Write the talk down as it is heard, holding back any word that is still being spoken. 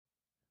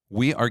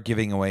We are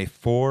giving away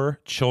 4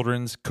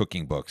 children's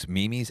cooking books,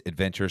 Mimi's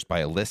Adventures by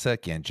Alyssa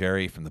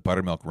Gangeri from the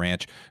Buttermilk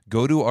Ranch.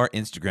 Go to our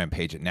Instagram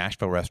page at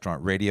Nashville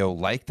Restaurant Radio,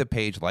 like the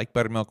page, like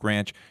Buttermilk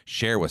Ranch,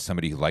 share with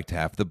somebody who'd like to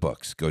have the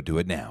books. Go do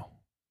it now.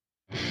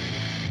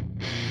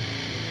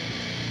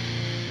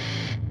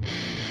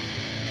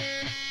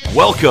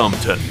 Welcome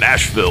to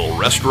Nashville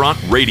Restaurant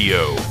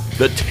Radio,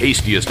 the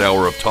tastiest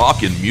hour of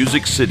talk in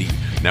Music City.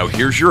 Now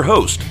here's your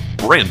host,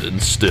 Brandon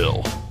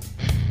Still.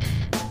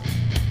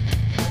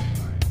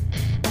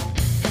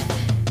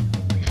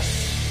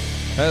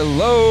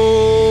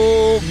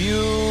 Hello,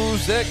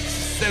 Music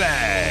City,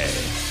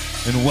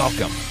 and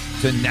welcome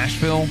to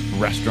Nashville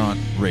Restaurant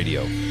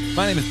Radio.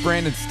 My name is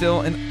Brandon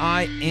Still, and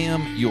I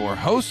am your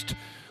host.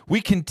 We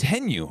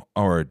continue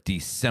our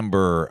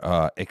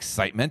December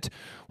excitement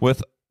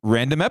with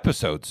random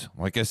episodes.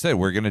 Like I said,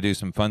 we're going to do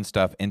some fun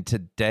stuff, and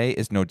today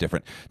is no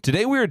different.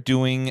 Today we are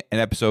doing an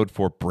episode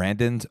for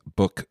Brandon's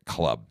Book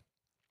Club.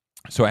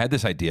 So I had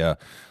this idea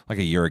like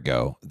a year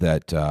ago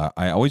that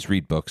I always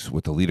read books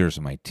with the leaders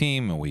of my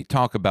team, and we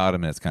talk about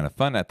them, and it's kind of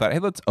fun. I thought, hey,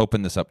 let's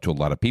open this up to a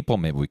lot of people.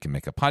 Maybe we can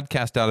make a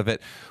podcast out of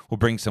it. We'll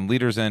bring some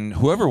leaders in.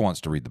 Whoever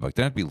wants to read the book.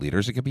 They don't have to be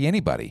leaders. It could be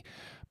anybody.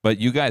 But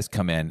you guys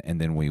come in,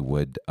 and then we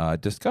would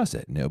discuss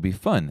it, and it would be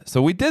fun.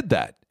 So we did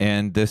that,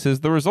 and this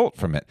is the result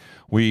from it.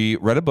 We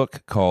read a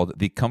book called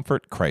The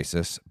Comfort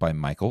Crisis by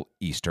Michael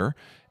Easter,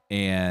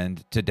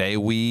 and today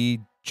we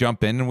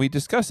jump in and we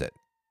discuss it.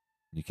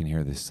 You can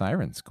hear the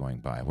sirens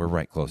going by. We're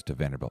right close to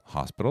Vanderbilt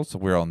Hospital, so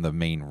we're on the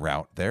main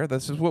route there.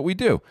 This is what we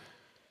do.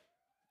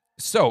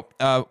 So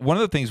one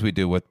of the things we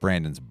do with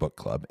Brandon's Book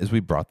Club is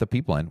we brought the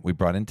people in. We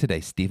brought in today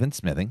Stephen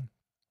Smithing.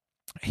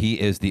 He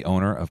is the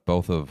owner of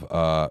both of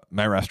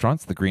my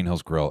restaurants, the Green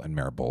Hills Grill and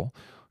Maribol.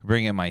 We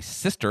bring in my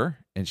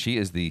sister, and she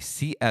is the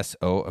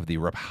CSO of the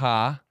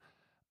Rabha.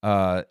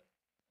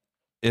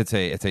 It's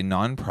a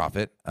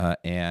nonprofit,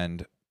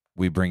 and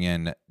we bring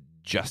in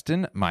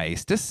Justin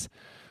Maestas,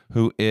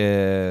 who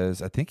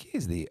is, I think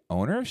he's the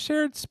owner of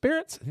Shared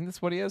Spirits. I think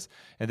that's what he is.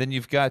 And then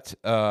you've got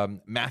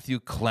Matthew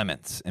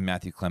Clements, and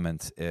Matthew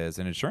Clements is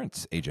an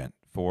insurance agent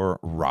for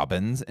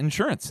Robbins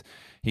Insurance.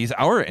 He's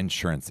our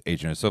insurance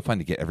agent. It's so fun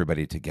to get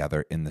everybody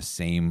together in the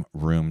same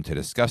room to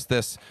discuss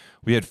this.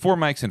 We had 4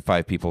 mics and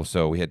 5 people,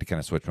 so we had to kind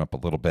of switch them up a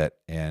little bit,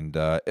 and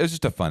it was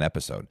just a fun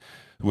episode.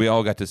 We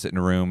all got to sit in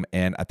a room,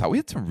 and I thought we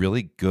had some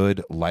really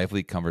good,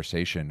 lively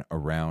conversation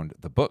around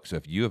the book. So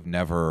if you have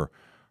never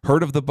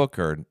heard of the book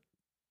or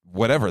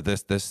whatever,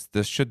 this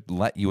should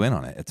let you in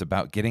on it. It's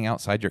about getting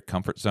outside your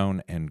comfort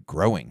zone and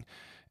growing,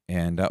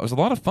 and it was a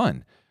lot of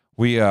fun.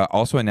 We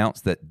also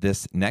announced that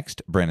this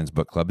next Brandon's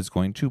Book Club is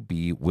going to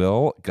be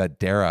Will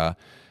Guidara,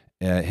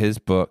 his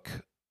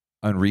book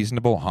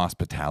Unreasonable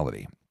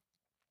Hospitality,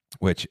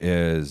 which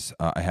is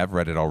I have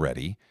read it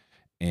already,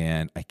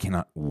 and I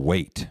cannot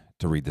wait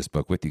to read this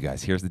book with you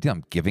guys. Here's the deal.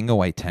 I'm giving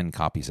away 10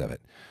 copies of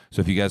it.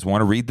 So if you guys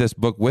want to read this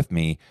book with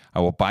me,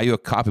 I will buy you a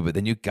copy, but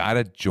then you got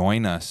to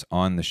join us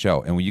on the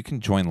show. And you can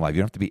join live.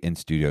 You don't have to be in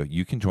studio.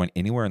 You can join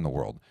anywhere in the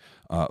world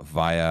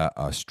via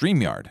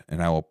StreamYard.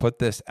 And I will put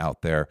this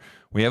out there.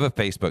 We have a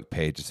Facebook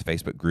page. It's a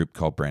Facebook group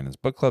called Brandon's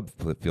Book Club.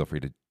 Feel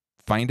free to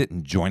find it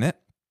and join it.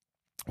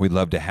 We'd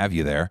love to have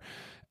you there.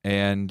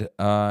 And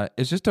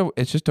it's just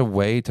a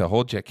way to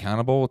hold you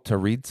accountable to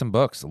read some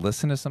books,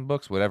 listen to some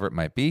books, whatever it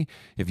might be.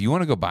 If you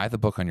want to go buy the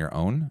book on your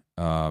own,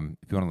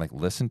 if you want to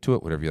listen to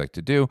it, whatever you like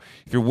to do.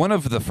 If you're one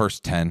of the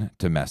first 10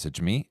 to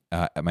message me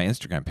at my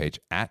Instagram page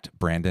at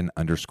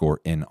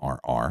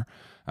Brandon_NRR,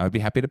 I would be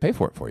happy to pay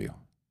for it for you.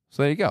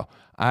 So there you go.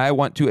 I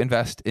want to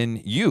invest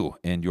in you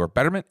and your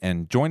betterment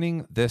and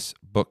joining this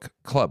book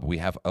club. We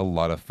have a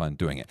lot of fun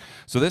doing it.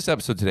 So this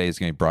episode today is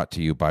going to be brought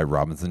to you by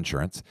Robbins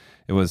Insurance.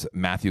 It was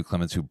Matthew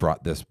Clements who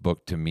brought this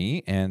book to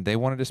me, and they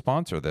wanted to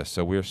sponsor this.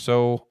 So we're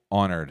so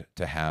honored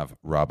to have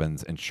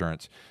Robbins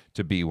Insurance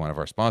to be one of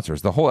our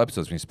sponsors. The whole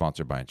episode is being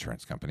sponsored by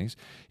insurance companies.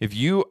 If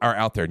you are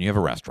out there and you have a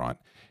restaurant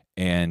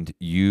and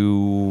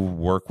you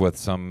work with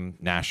some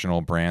national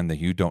brand that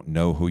you don't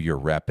know who your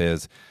rep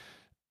is,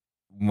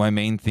 my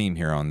main theme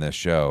here on this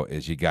show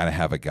is you got to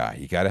have a guy.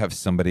 You got to have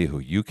somebody who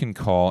you can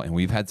call. And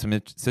we've had some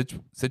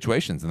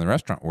situations in the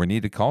restaurant where we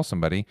need to call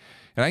somebody.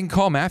 And I can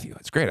call Matthew.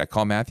 It's great. I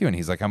call Matthew and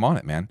he's like, I'm on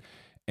it, man.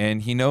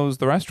 And he knows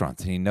the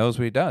restaurants and he knows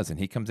what he does. And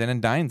he comes in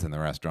and dines in the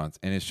restaurants.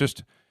 And it's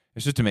just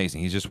amazing.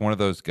 He's just one of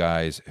those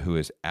guys who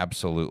is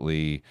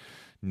absolutely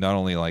not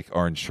only like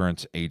our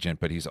insurance agent,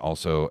 but he's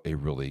also a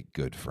really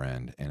good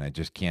friend. And I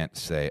just can't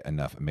say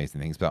enough amazing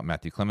things about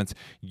Matthew Clements.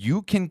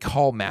 You can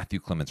call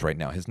Matthew Clements right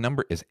now. His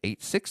number is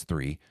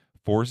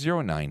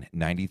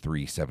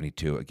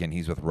 863-409-9372. Again,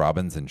 he's with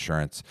Robbins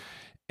Insurance.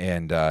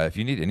 And if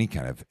you need any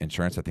kind of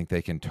insurance, I think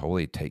they can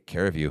totally take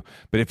care of you.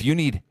 But if you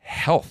need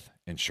health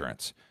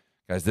insurance,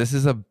 guys, this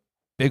is a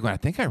big one. I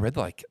think I read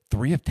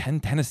 3 of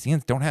 10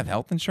 Tennesseans don't have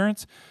health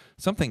insurance.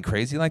 Something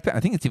crazy like that. I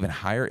think it's even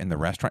higher in the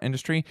restaurant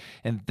industry.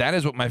 And that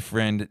is what my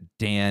friend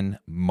Dan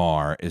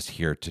Marr is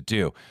here to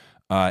do.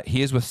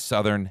 He is with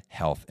Southern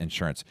Health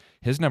Insurance.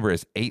 His number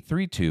is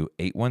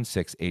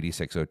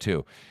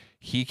 832-816-8602.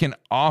 He can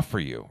offer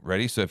you,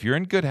 ready? So if you're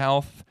in good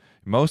health,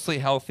 mostly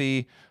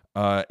healthy,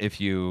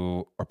 if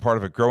you are part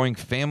of a growing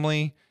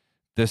family,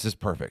 this is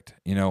perfect.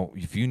 You know,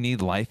 if you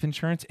need life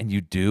insurance, and you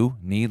do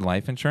need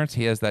life insurance,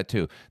 he has that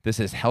too. This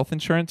is health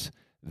insurance,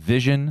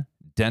 vision,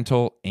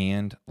 dental,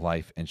 and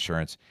life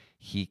insurance.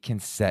 He can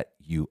set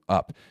you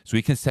up. So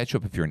he can set you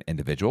up if you're an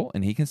individual,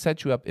 and he can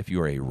set you up if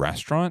you're a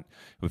restaurant,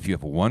 if you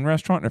have one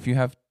restaurant, or if you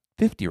have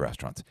 50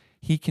 restaurants.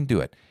 He can do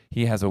it.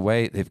 He has a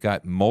way. They've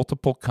got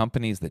multiple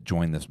companies that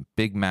join this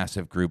big,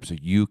 massive group, so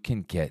you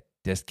can get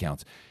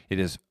discounts. It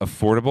is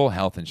affordable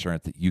health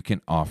insurance that you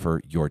can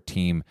offer your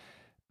team.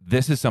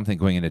 This is something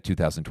going into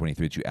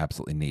 2023 that you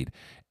absolutely need.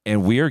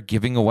 And we are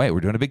giving away,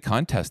 we're doing a big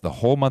contest the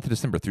whole month of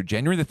December through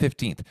January the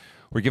 15th.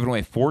 We're giving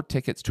away 4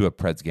 tickets to a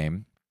Preds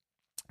game.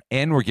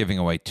 And we're giving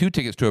away 2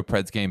 tickets to a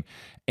Preds game.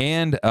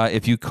 And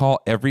if you call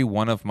every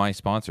one of my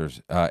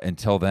sponsors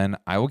until then,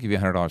 I will give you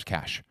 $100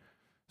 cash.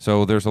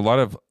 So there's a lot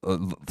of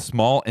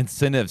small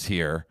incentives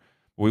here.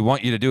 What we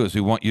want you to do is we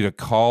want you to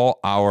call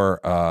our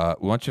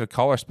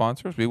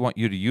sponsors. We want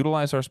you to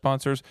utilize our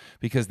sponsors,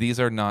 because these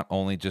are not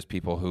only just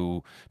people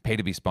who pay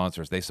to be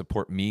sponsors. They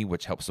support me,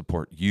 which helps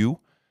support you,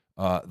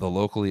 the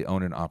locally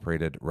owned and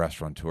operated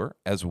restaurateur,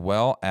 as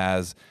well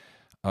as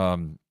they're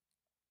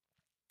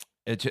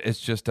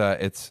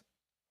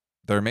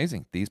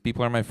amazing. These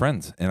people are my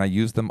friends, and I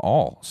use them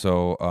all,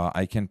 so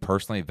I can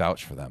personally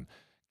vouch for them.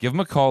 Give them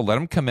a call. Let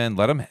them come in.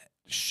 Let them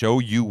show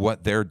you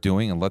what they're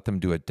doing, and let them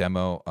do a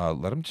demo.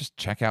 Let them just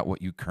check out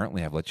what you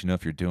currently have. Let you know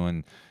if you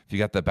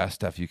got the best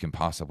stuff you can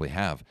possibly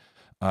have.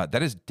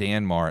 That is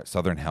Dan Marr at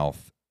Southern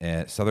Health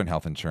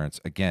Insurance.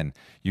 Again,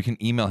 you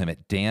can email him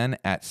at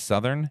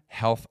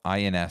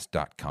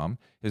dan@southernhealthins.com.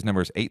 His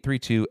number is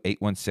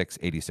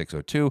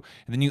 832-816-8602.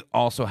 And then you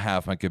also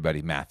have my good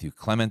buddy Matthew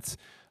Clements.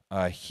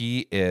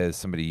 He is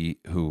somebody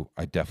who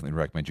I definitely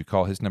recommend you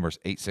call. His number is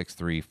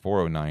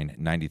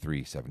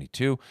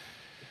 863-409-9372.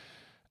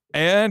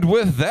 And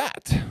with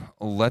that,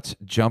 let's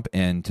jump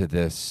into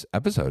this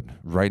episode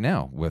right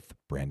now with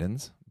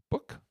Brandon's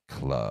Book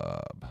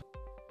Club.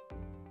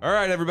 All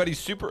right, everybody,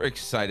 super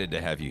excited to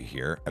have you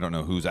here. I don't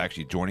know who's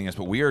actually joining us,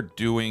 but we are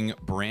doing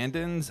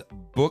Brandon's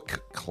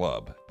Book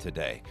Club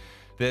today.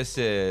 This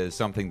is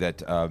something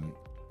that I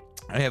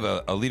have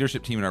a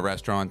leadership team in our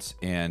restaurants,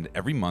 and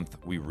every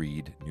month we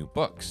read new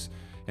books.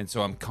 And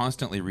so I'm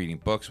constantly reading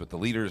books with the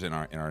leaders in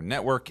our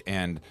network,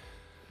 and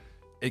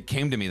it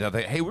came to me that,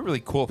 hey, we're really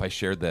cool if I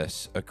shared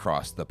this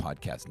across the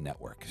podcast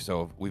network.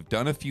 So we've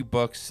done a few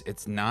books.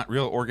 It's not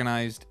real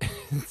organized.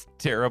 It's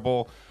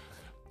terrible.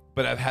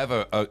 But I have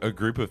a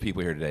group of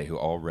people here today who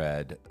all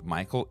read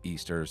Michael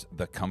Easter's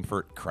The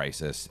Comfort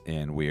Crisis,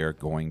 and we are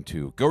going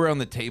to go around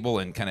the table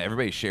and kind of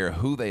everybody share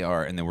who they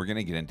are, and then we're going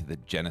to get into the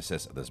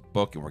genesis of this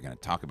book, and we're going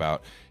to talk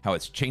about how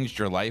it's changed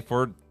your life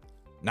or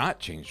not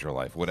changed your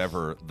life,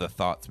 whatever the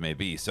thoughts may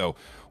be. So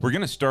we're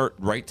going to start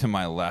right to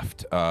my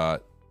left.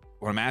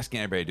 What I'm asking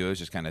everybody to do is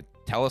just kind of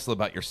tell us a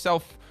little about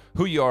yourself,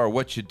 who you are,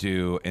 what you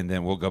do, and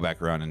then we'll go back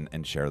around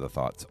and share the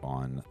thoughts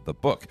on the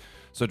book.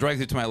 So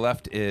directly to my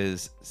left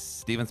is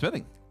Stephen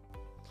Smithing.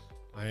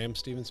 I am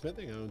Stephen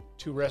Smithing. I own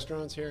 2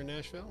 restaurants here in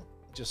Nashville.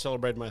 Just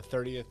celebrated my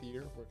 30th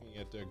year working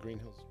at Green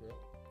Hills Grill.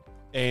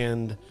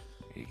 And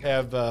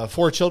have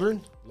 4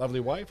 children, lovely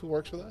wife who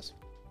works with us.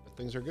 But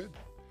things are good.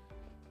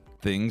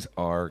 Things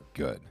are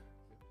good.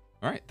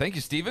 All right. Thank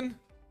you, Stephen.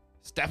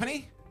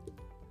 Stephanie?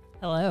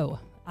 Hello.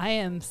 I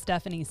am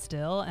Stephanie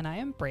Still, and I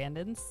am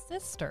Brandon's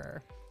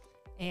sister.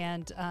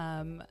 And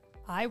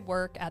I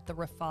work at the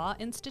Rafah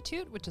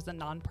Institute, which is a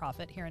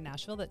nonprofit here in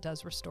Nashville that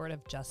does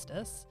restorative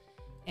justice.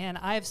 And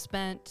I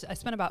spent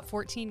about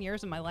 14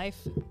 years of my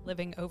life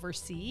living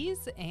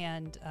overseas,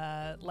 and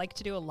like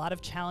to do a lot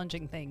of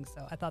challenging things.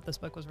 So I thought this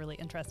book was really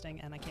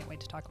interesting, and I can't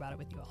wait to talk about it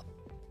with you all.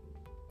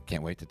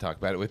 Can't wait to talk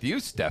about it with you,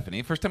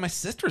 Stephanie. First time my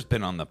sister's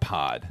been on the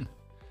pod.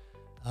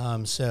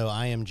 So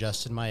I am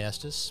Justin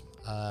Maestas.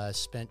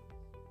 Spent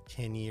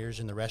 10 years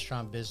in the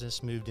restaurant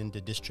business, moved into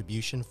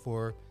distribution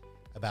for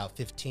about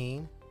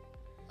 15.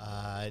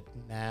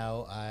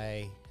 Now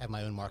I have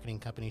my own marketing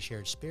company,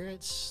 Shared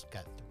Spirits.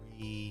 Got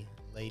 3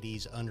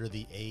 ladies under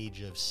the age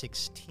of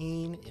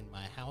 16 in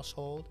my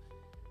household.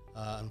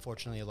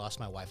 Unfortunately, I lost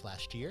my wife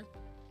last year,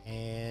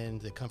 and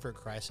the comfort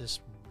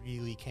crisis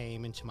really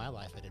came into my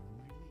life at a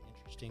really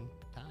interesting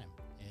time,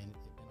 and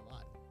it's been a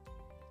lot.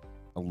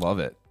 I love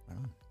it.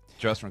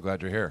 Justin, I'm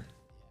glad you're here.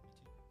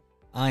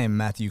 I am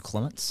Matthew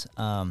Clements.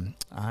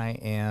 I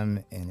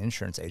am an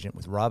insurance agent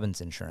with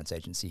Robbins Insurance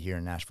Agency here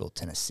in Nashville,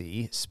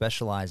 Tennessee,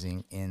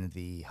 specializing in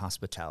the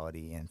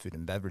hospitality and food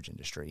and beverage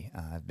industry.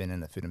 I've been in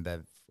the food and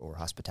bev or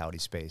hospitality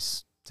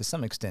space to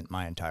some extent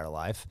my entire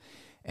life,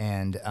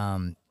 and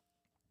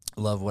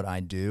love what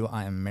I do.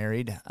 I am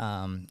married,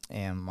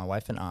 and my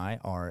wife and I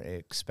are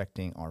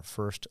expecting our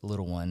first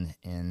little one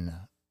in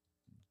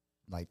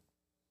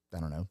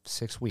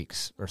 6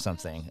 weeks or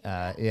something.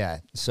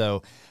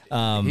 So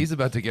he's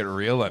about to get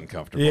real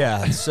uncomfortable.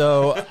 Yeah.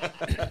 So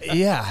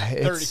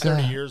it's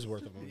 30 years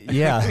worth of them.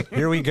 Yeah,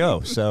 here we go.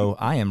 So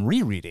I am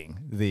rereading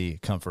The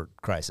Comfort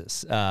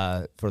Crisis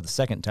for the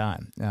second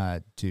time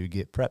to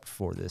get prepped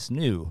for this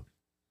new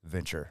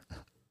venture.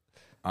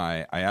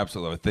 I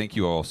absolutely thank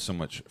you all so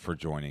much for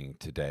joining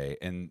today.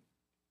 And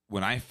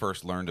when I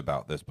first learned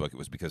about this book, it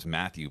was because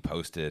Matthew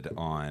posted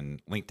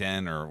on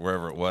LinkedIn or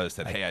wherever it was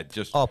that, hey, I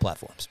just All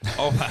platforms.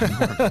 all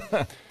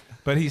platforms.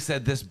 But he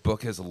said this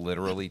book has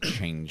literally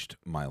changed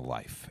my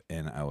life,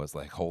 and I was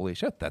like, holy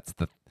shit, that's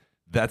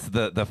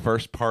the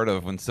first part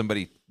of when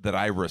somebody that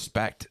I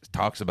respect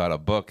talks about a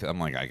book. I'm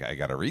like, I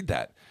got to read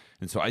that.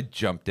 And so I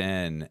jumped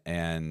in,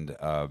 and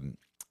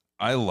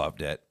I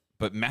loved it.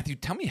 But Matthew,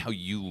 tell me how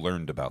you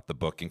learned about the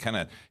book and kind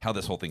of how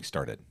this whole thing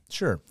started.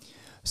 Sure.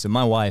 So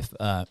my wife,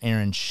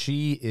 Erin,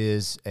 she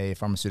is a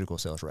pharmaceutical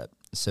sales rep.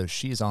 So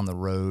she's on the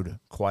road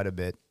quite a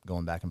bit,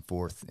 going back and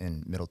forth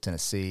in Middle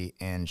Tennessee.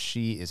 And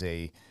she is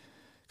a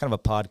kind of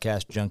a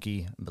podcast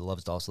junkie, but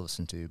loves to also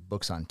listen to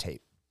books on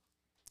tape.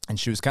 And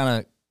she was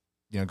kind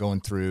of, going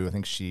through, I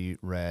think she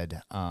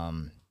read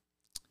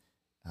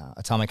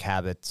Atomic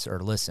Habits, or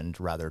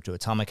listened rather to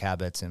Atomic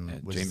Habits.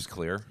 And was, James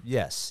Clear.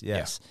 Yes.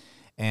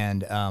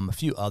 And a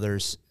few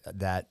others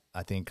that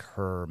I think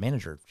her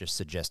manager just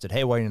suggested,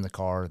 hey, while you're in the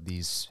car,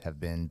 these have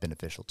been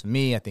beneficial to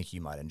me. I think you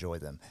might enjoy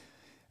them.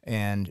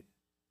 And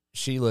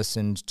she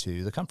listened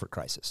to The Comfort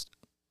Crisis.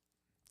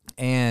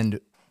 And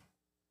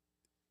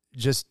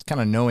just kind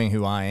of knowing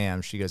who I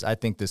am, she goes, I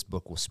think this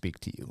book will speak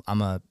to you.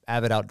 I'm an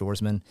avid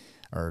outdoorsman,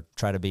 or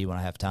try to be when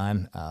I have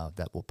time.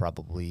 That will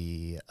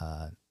probably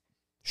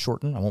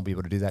shorten. I won't be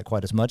able to do that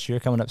quite as much here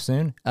coming up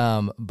soon.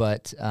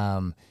 But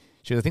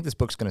she goes, I think this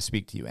book's going to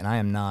speak to you. And I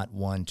am not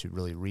one to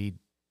really read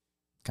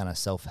kind of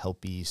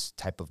self-helpy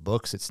type of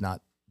books. It's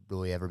not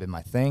really ever been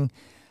my thing.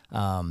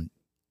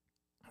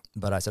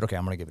 But I said, okay,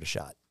 I'm going to give it a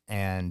shot.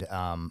 And,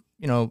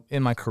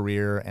 in my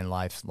career and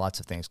life, lots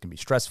of things can be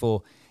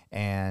stressful.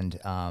 And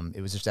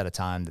it was just at a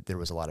time that there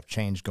was a lot of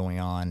change going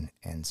on.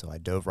 And so I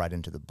dove right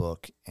into the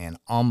book, and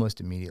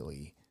almost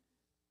immediately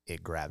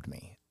it grabbed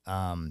me.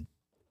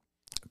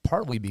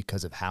 Partly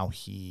because of how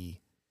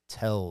he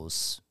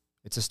tells,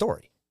 it's a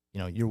story.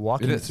 You're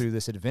walking through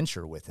this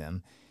adventure with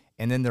him,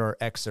 and then there are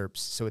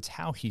excerpts. So it's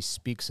how he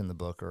speaks in the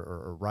book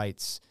or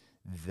writes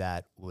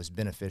that was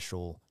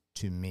beneficial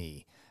to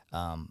me.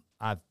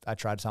 I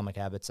tried Atomic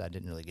Habits. I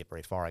didn't really get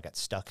very far. I got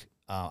stuck.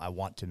 I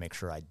want to make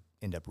sure I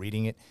end up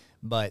reading it,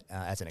 but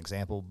as an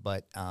example.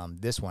 But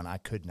this one, I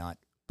could not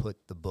put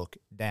the book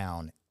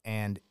down.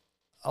 And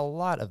a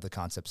lot of the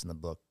concepts in the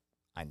book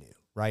I knew,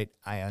 right?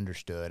 I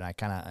understood. I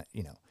kind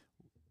of,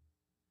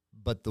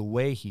 but the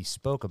way he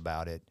spoke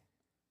about it,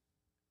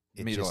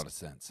 It made a lot of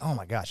sense. Oh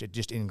my gosh, it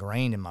just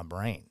ingrained in my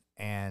brain.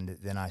 And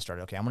then I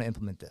started, okay, I'm going to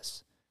implement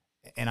this.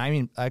 And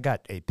I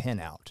got a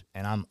pen out,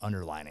 and I'm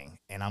underlining,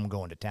 and I'm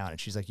going to town. And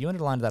she's like, you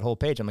underlined that whole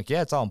page. I'm like,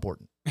 yeah, it's all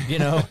important,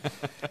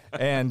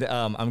 And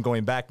I'm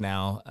going back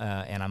now,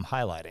 and I'm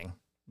highlighting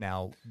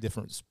now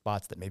different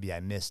spots that maybe I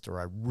missed or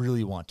I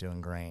really want to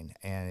ingrain.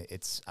 And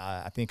it's,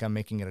 I think I'm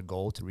making it a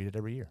goal to read it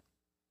every year.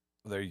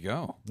 Well, there you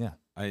go. Yeah.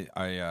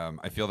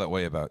 I feel that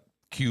way about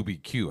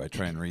QBQ. I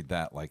try and read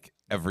that like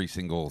every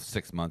single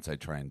 6 months. I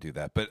try and do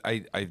that, but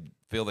I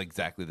feel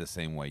exactly the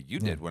same way you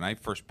did. When I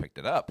first picked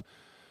it up,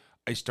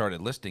 I started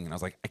listening, and I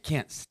was like, I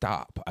can't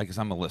stop because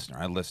I'm a listener.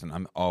 I listen.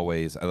 I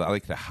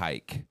like to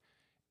hike,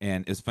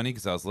 and it's funny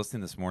because I was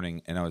listening this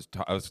morning, and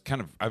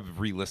I've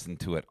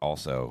re-listened to it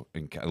also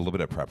in a little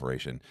bit of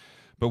preparation.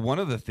 But one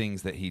of the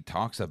things that he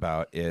talks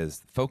about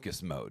is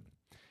focus mode.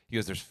 He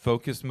goes, there's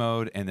focus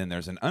mode, and then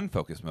there's an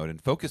unfocused mode. In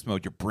focus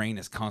mode, your brain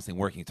is constantly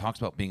working. He talks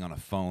about being on a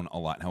phone a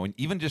lot now, and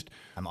even just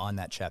I'm on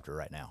that chapter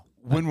right now.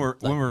 When we're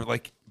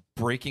like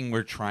breaking,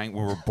 when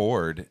we're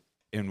bored,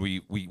 and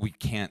we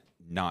can't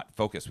not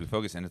focus. We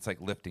focus, and it's like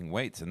lifting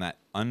weights, and that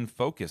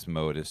unfocused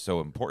mode is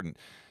so important.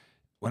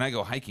 When I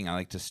go hiking, I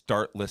like to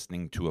start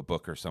listening to a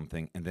book or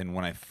something, and then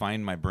when I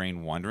find my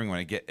brain wandering, when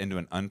I get into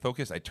an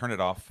unfocus, I turn it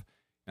off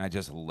and I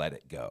just let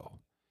it go.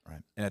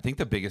 Right. And I think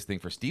the biggest thing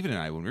for Stephen and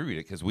I when we read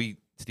it, because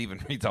Stephen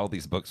reads all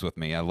these books with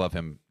me. I love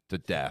him to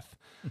death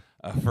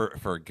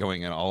for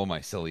going on all of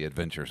my silly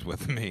adventures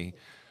with me.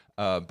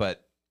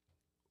 But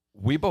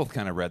we both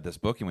kind of read this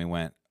book and we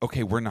went,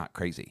 okay, we're not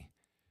crazy,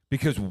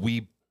 because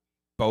we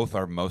both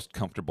are most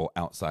comfortable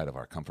outside of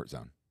our comfort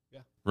zone. Yeah.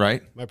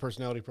 Right? My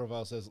personality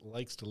profile says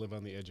likes to live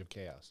on the edge of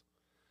chaos.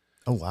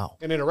 Oh, wow.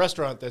 And in a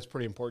restaurant, that's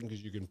pretty important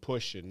because you can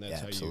push, and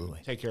that's how absolutely.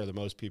 you take care of the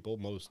most people,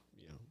 most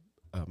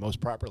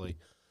properly.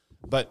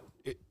 But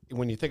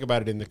when you think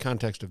about it in the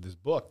context of this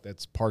book,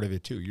 that's part of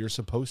it too. You're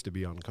supposed to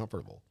be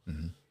uncomfortable,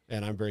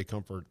 and I'm very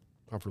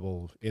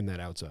comfortable in that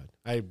outside.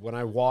 When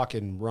I walk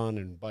and run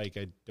and bike,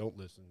 I don't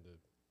listen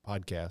to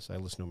podcasts. I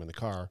listen to them in the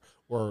car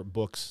or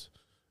books.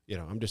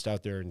 I'm just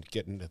out there and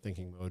get into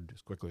thinking mode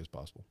as quickly as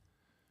possible.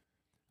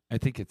 I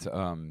think it's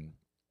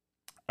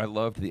I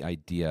loved the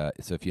idea.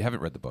 So if you haven't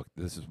read the book,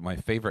 this is my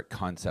favorite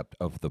concept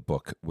of the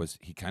book. Was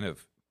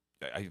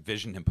I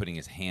envisioned him putting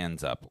his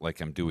hands up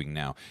like I'm doing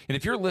now. And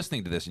if you're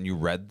listening to this and you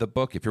read the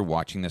book, if you're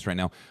watching this right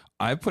now,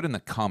 I put in the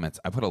comments,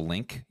 I put a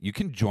link. You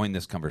can join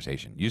this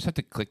conversation. You just have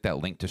to click that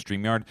link to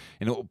StreamYard,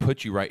 and it will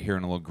put you right here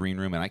in a little green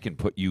room, and I can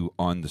put you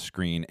on the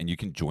screen, and you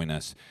can join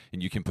us,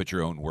 and you can put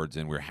your own words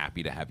in. We're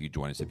happy to have you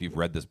join us if you've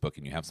read this book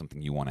and you have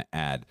something you want to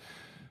add.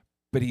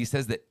 But he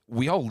says that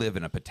we all live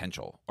in a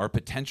potential. Our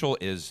potential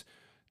is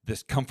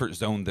this comfort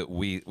zone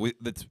that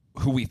that's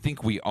who we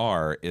think we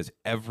are. Is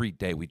every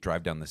day we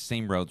drive down the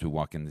same roads, we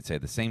walk in and say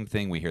the same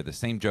thing, we hear the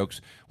same jokes,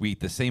 we eat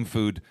the same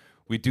food,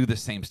 we do the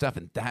same stuff,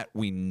 and that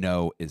we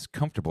know is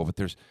comfortable.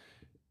 But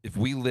if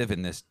we live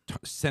in this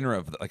center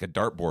of like a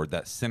dartboard,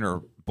 that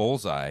center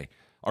bullseye,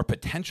 our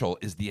potential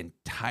is the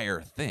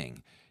entire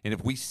thing. And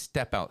if we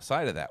step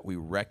outside of that, we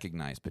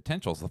recognize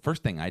potential. So the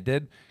first thing I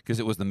did, because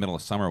it was the middle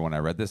of summer when I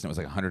read this and it was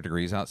like 100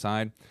 degrees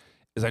outside,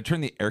 is I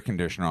turned the air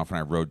conditioner off and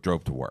I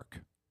drove to work.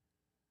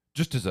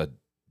 Just as a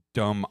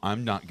dumb,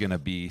 I'm not going to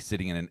be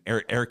sitting in an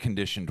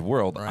air-conditioned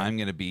world. Right. I'm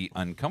going to be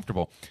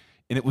uncomfortable.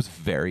 And it was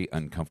very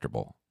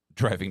uncomfortable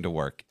driving to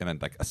work in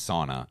like a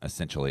sauna,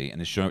 essentially,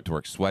 and showing up to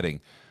work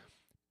sweating.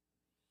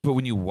 But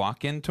when you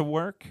walk into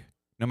work,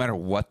 no matter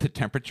what the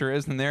temperature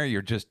is in there,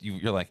 you're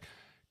like,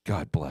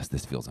 God bless,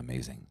 this feels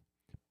amazing.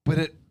 But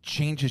it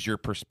changes your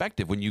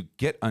perspective when you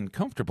get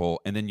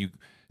uncomfortable and then you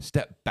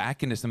step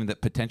back into something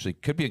that potentially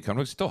could be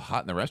uncomfortable. It's still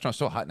hot in the restaurant,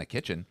 still hot in the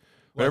kitchen.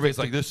 But everybody's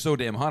like, this is so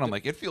damn hot. I'm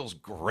like, it feels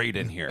great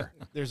in here.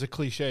 There's a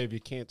cliche, if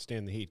you can't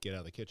stand the heat, get out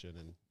of the kitchen.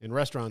 And in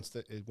restaurants,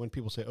 when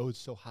people say, oh, it's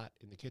so hot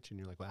in the kitchen,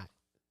 you're like, well,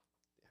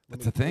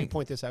 that's the thing. Let me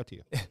point this out to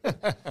you.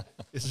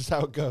 This is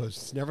how it goes.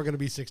 It's never going to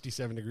be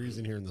 67 degrees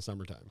in here in the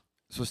summertime.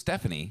 So,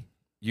 Stephanie,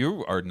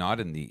 you are not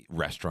in the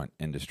restaurant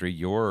industry.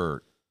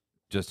 You're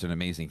just an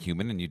amazing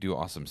human, and you do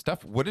awesome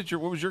stuff. What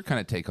was your kind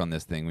of take on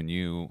this thing when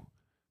you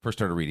first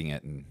started reading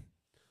it?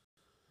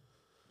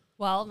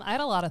 Well, I had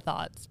a lot of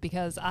thoughts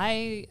because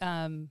I,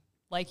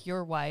 like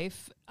your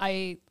wife,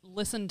 I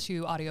listen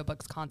to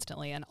audiobooks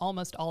constantly, and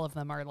almost all of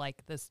them are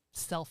like this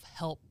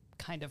self-help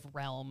kind of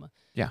realm.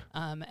 Yeah.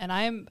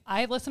 And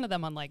I listen to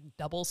them on like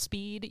double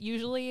speed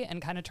usually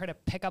and kind of try to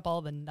pick up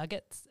all the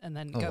nuggets and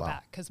then go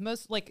back. Because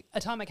most, like,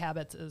 Atomic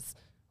Habits is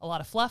a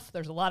lot of fluff.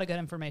 There's a lot of good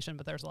information,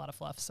 but there's a lot of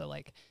fluff. So,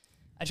 like,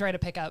 I try to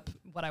pick up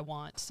what I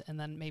want, and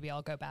then maybe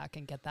I'll go back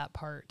and get that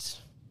part,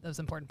 those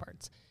important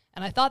parts.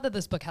 And I thought that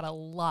this book had a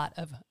lot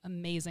of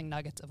amazing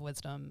nuggets of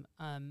wisdom,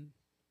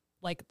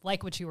 like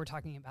what you were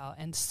talking about,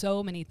 and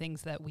so many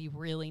things that we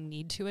really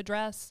need to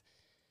address.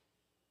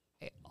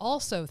 I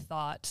also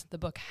thought the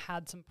book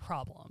had some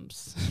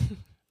problems.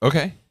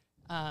 Okay.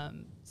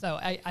 So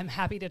I'm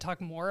happy to talk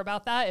more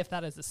about that if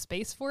that is a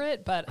space for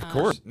it. But of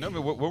course. No,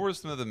 but what were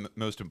some of the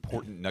most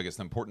important nuggets,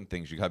 the important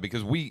things you got?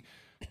 Because we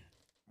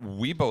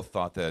both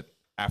thought that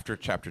after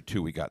chapter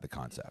 2, we got the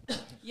concept.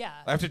 Yeah.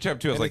 After chapter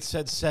 2, I was like, it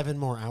said 7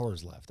 more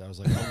hours left. I was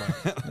like,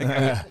 oh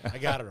my, I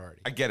got it already.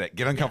 I get it.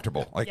 Get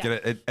uncomfortable. Yeah. Like, Yeah.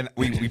 get it. And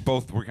we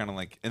both were kind of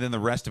like, and then the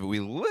rest of it, we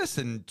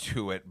listened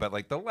to it, but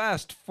like the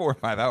last 4 or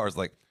 5 hours,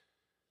 like,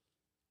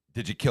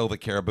 did you kill the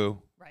caribou?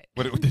 Right.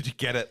 Did you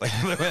get it? Like,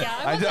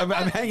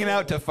 I'm hanging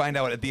out to find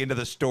out at the end of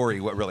the story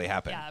what really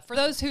happened. Yeah. For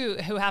those who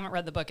haven't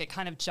read the book, it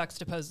kind of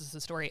juxtaposes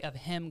the story of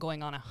him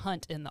going on a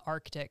hunt in the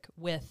Arctic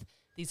with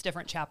these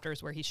different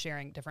chapters where he's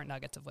sharing different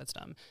nuggets of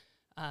wisdom.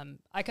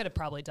 I could have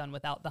probably done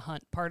without the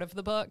hunt part of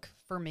the book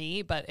for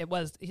me, but it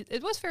was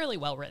fairly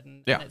well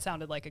written. Yeah. And it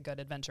sounded like a good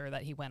adventure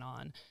that he went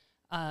on.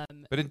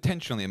 But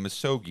intentionally,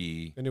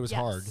 Misogi And it was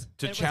hard.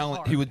 to it was challenge.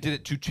 hard. He did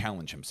it to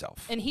challenge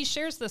himself. And he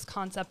shares this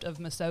concept of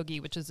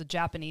misogi, which is a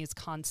Japanese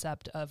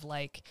concept of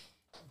like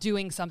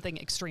doing something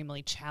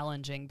extremely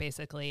challenging,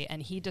 basically.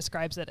 And he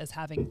describes it as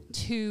having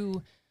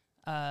two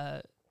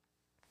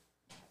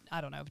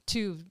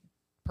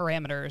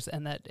parameters,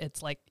 and that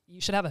it's like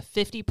you should have a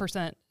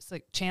 50%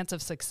 chance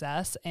of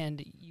success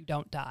and you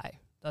don't die.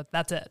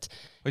 That's it.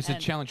 He said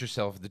challenge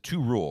yourself. The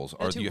 2 rules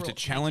are you have to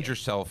challenge you.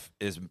 yourself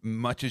as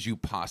much as you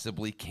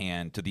possibly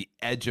can to the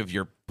edge of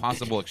your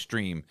possible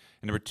extreme.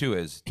 And number 2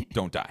 is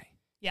don't die.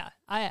 Yeah,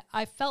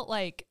 I felt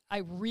like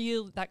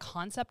that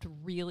concept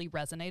really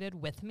resonated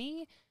with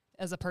me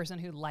as a person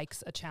who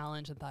likes a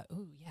challenge and thought,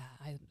 ooh,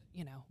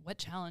 yeah, what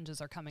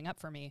challenges are coming up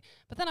for me?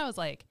 But then I was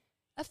like,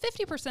 a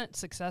 50%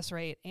 success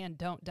rate and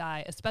don't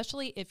die,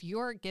 especially if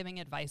you're giving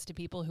advice to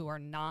people who are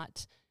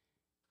not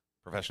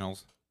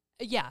Professionals.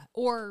 Yeah,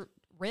 or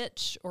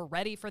rich or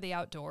ready for the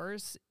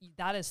outdoors,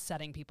 that is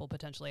setting people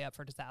potentially up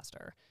for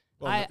disaster.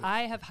 Well,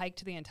 I have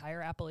hiked the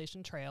entire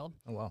Appalachian Trail.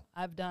 Oh, wow.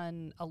 I've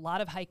done a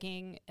lot of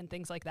hiking and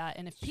things like that.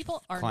 And if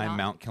people are Climb not,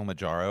 Mount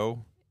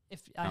Kilimanjaro,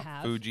 if I Mount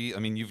have Fuji. I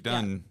mean, you've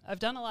done. I've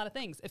done a lot of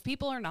things. If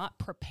people are not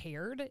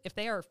prepared, if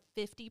they are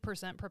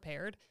 50%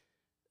 prepared,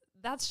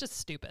 that's just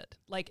stupid.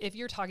 Like, if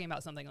you're talking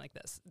about something like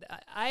this,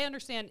 I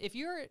understand if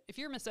your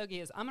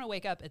misogi is I'm going to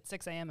wake up at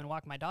 6 a.m. and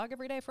walk my dog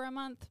every day for a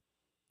month.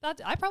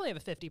 I probably have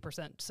a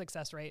 50%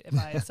 success rate if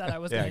I said I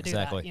was going to do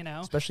that,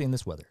 Especially in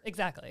this weather.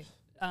 Exactly.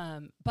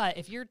 But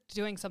if you're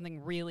doing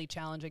something really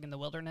challenging in the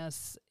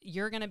wilderness,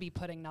 you're going to be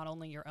putting not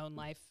only your own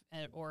life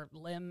or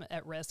limb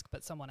at risk,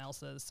 but someone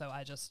else's.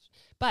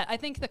 But I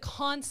think the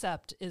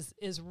concept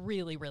is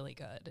really, really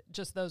good.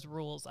 Just those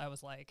rules, I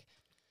was like,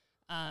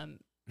 and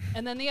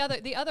then the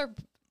other.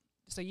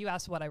 So you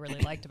asked what I really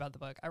liked about the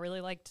book. I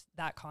really liked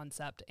that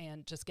concept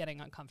and just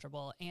getting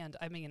uncomfortable. And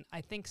I mean,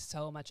 I think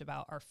so much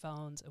about our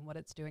phones and what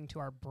it's doing to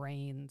our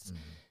brains.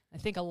 I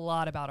think a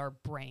lot about our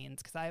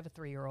brains because I have a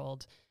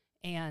 3-year-old,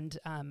 And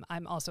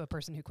I'm also a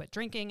person who quit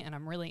drinking, and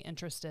I'm really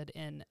interested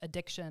in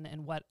addiction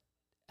and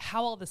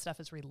how all this stuff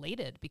is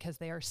related, because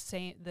they are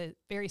the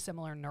very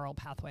similar neural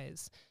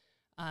pathways.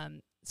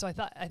 So I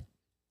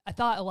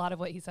thought a lot of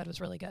what he said was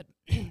really good.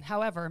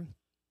 However,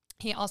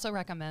 he also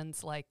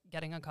recommends like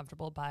getting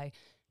uncomfortable by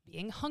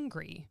being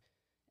hungry.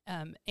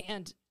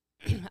 And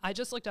I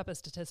just looked up a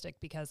statistic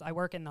because I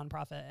work in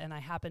nonprofit, and I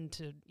happen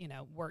to,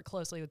 work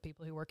closely with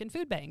people who work in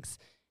food banks.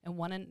 And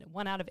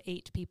one out of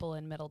 8 people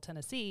in Middle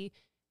Tennessee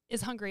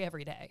is hungry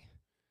every day,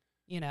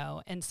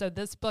 And so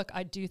this book,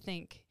 I do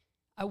think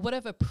I would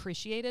have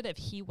appreciated if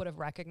he would have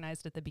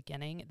recognized at the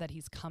beginning that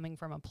he's coming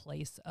from a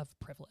place of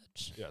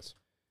privilege. Yes.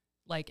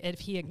 Like if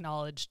he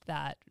acknowledged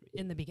that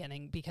in the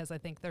beginning, because I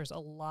think there's a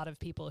lot of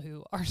people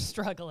who are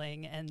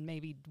struggling and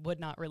maybe would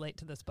not relate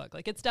to this book.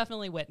 Like it's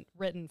definitely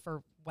written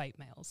for white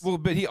males. Well,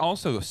 but he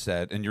also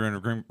said, and you're in a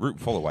group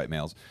full of white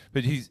males,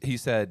 but he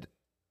said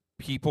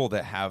people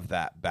that have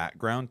that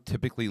background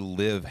typically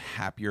live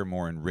happier,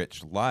 more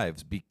enriched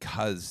lives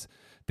because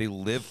they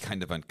live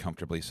kind of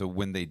uncomfortably. So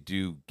when they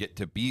do get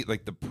to be,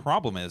 like, the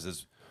problem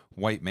is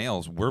white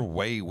males,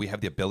 we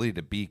have the ability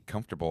to be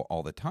comfortable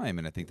all the time.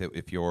 And I think that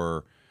if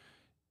you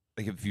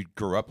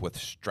grew up with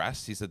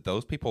stress, he said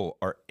those people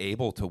are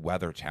able to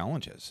weather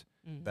challenges.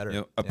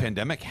 Better. A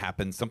pandemic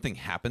happens, something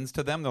happens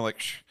to them. They're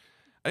like,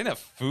 I didn't have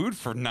food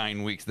for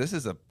 9 weeks. This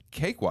is a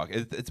cakewalk.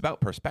 It's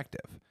about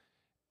perspective.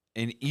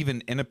 And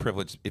even in a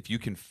privilege, if you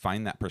can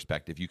find that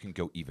perspective, you can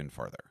go even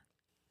farther.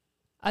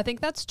 I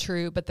think that's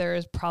true, but there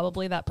is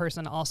probably that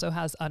person also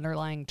has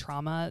underlying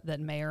trauma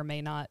that may or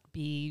may not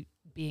be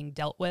being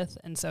dealt with.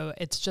 And so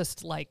it's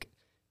just like,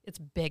 it's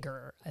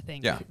bigger, I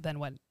think, than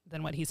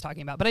what he's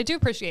talking about. But I do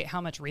appreciate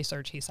how much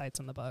research he cites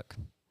in the book.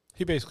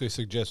 He basically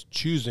suggests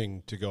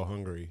choosing to go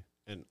hungry,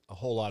 and a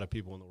whole lot of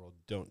people in the world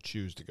don't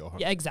choose to go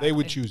hungry. Yeah, exactly. They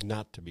would choose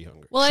not to be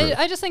hungry. Well,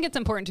 I just think it's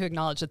important to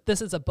acknowledge that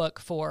this is a book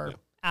for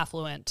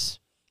affluent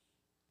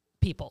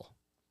people,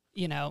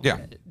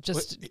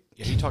 just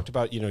he talked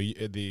about,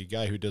 the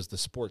guy who does the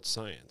sports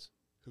science,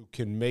 who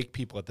can make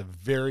people at the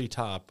very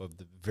top of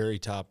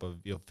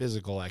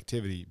physical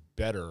activity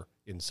better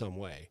in some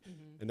way.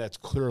 And that's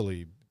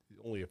clearly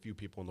only a few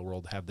people in the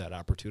world have that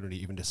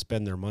opportunity even to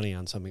spend their money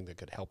on something that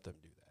could help them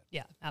do that.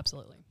 Yeah,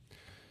 absolutely.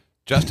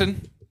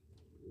 Justin,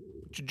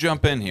 would you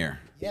jump in here?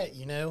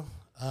 Yeah,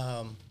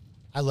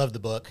 I love the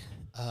book.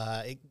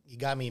 It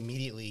got me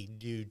immediately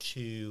due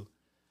to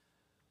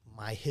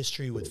my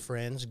history with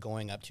friends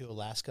going up to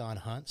Alaska on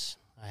hunts.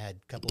 I had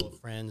a couple of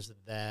friends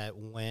that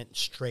went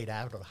straight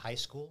out of high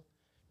school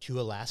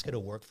to Alaska to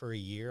work for a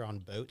year on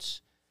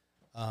boats.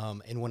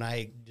 And when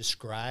I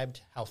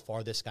described how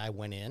far this guy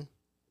went in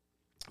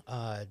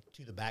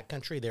to the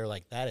backcountry, they're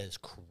like, that is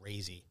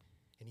crazy.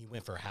 And he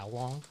went for how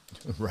long?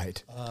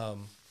 Right.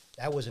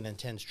 That was an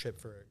intense trip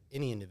for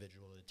any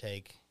individual to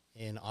take.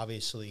 And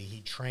obviously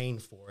he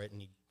trained for it,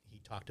 and he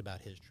talked about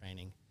his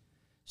training.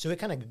 So it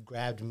kind of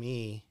grabbed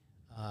me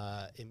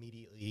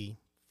immediately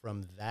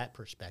from that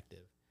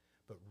perspective.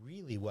 But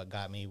really what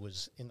got me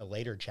was in the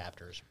later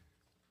chapters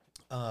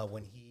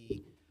when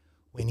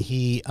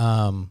he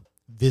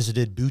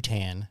visited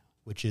Bhutan,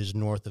 which is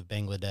north of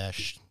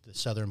Bangladesh, the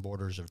southern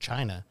borders of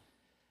China,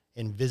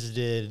 and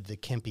visited the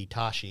Kempi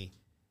Tashi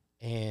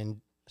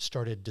and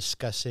started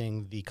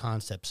discussing the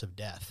concepts of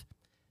death.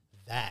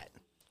 That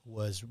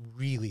was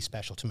really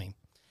special to me,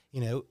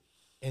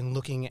 and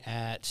looking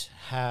at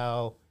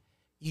how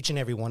each and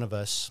every one of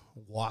us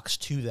walks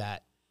to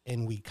that,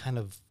 and we kind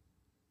of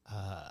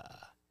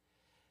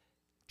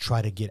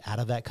try to get out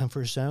of that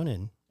comfort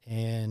zone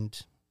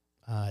and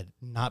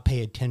not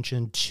pay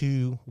attention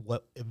to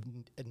what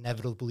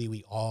inevitably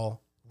we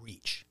all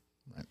reach.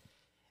 Right.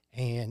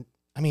 And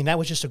I mean, that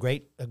was just a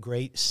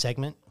great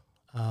segment.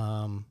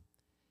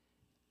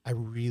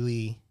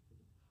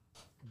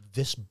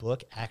 This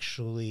book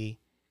actually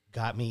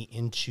got me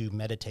into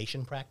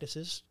meditation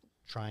practices,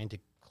 trying to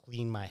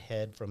clean my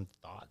head from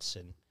thoughts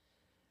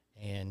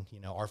and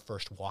our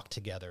first walk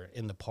together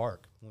in the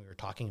park when we were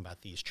talking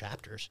about these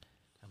chapters.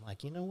 I'm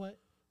like, you know what?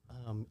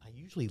 I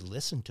usually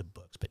listen to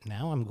books, but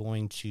now I'm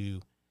going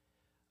to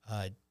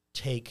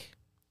take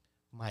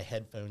my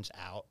headphones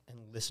out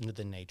and listen to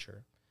the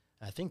nature.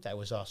 And I think that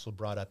was also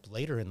brought up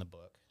later in the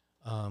book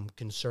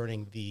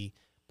concerning the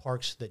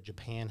parks that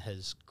Japan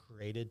has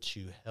created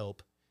to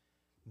help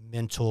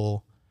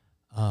mental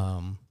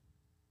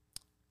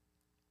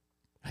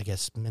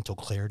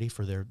clarity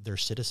for their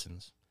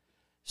citizens.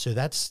 So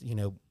that's,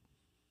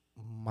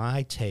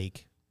 my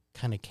take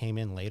kind of came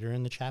in later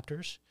in the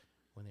chapters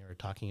when they were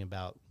talking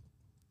about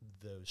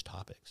those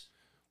topics.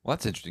 Well,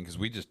 that's interesting because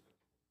we just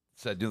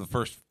said the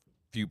first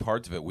few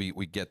parts of it,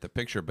 we get the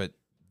picture, but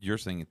you're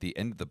saying at the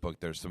end of the book,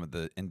 there's some of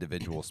the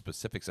individual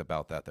specifics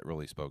about that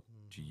really spoke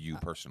to you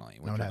personally.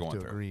 I would have to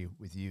agree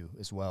with you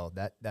as well.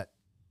 That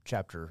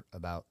chapter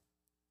about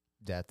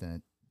death,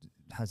 and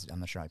I'm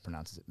not sure how he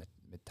pronounces it,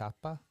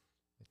 Mitakpa?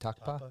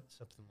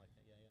 Something like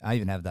that, yeah. I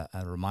even have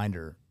a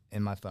reminder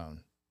in my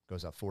phone,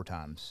 goes up 4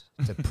 times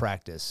to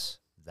practice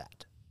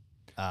that.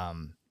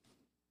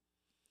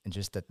 And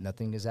just that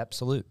nothing is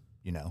absolute.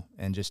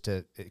 and just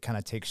it kind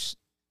of takes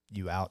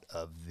you out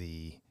of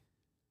the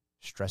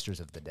stressors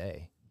of the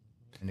day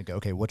and to go,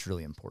 okay, what's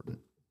really important,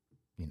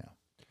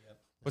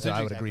 What's So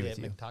I interesting- would agree with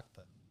you.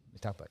 McTalkput.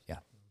 Talk about, yeah.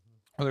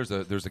 Well,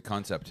 there's a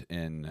concept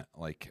in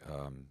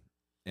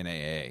in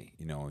AA,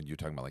 you're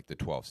talking about like the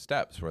 12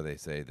 steps where they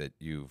say that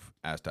you've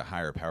asked a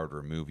higher power to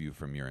remove you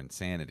from your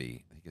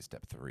insanity. I think it's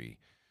step 3.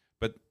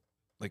 But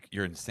like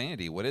your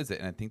insanity, what is it?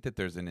 And I think that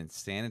there's an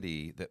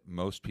insanity that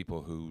most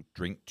people who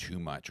drink too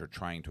much are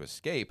trying to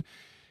escape.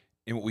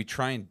 And what we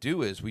try and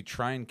do is we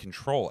try and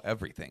control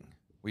everything.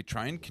 We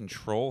try and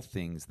control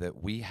things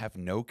that we have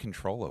no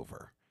control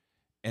over.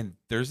 And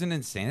there's an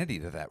insanity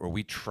to that where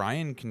we try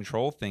and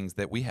control things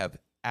that we have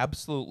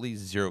absolutely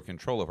zero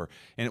control over,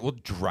 and it will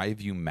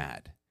drive you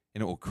mad,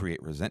 and it will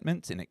create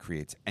resentment, and it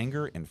creates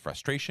anger and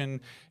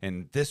frustration,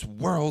 and this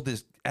world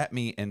is at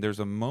me. And there's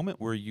a moment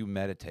where you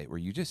meditate, where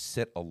you just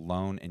sit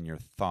alone in your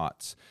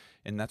thoughts,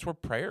 and that's where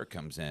prayer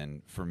comes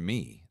in for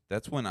me.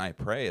 That's when I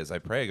pray. As I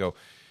pray, I go,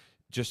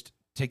 just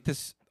take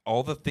this,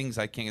 all the things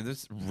I can. This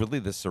is really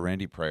the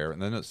serenity prayer, and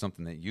then it's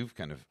something that you've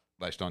kind of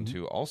latched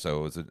onto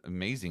also. Is an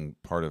amazing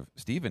part of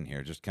Stephen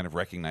here, just kind of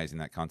recognizing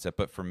that concept.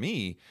 But for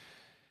me,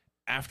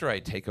 after I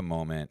take a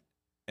moment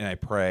and I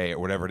pray or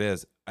whatever it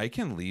is, I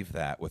can leave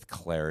that with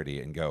clarity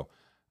and go,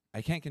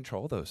 I can't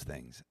control those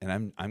things.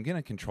 And I'm going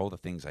to control the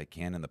things I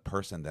can and the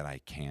person that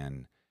I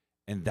can.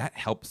 And that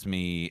helps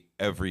me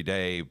every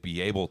day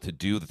be able to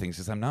do the things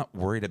because I'm not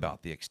worried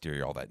about the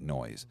exterior, all that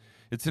noise.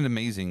 It's an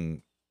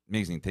amazing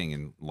thing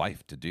in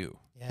life to do.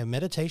 Yeah,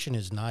 meditation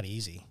is not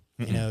easy.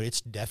 It's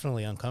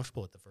definitely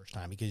uncomfortable at the first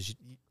time because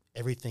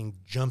everything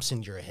jumps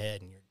into your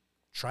head and you're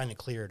trying to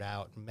clear it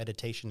out.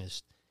 Meditation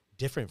is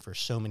different for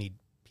so many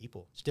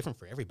people. It's different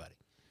for everybody.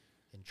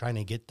 And trying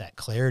to get that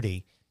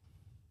clarity,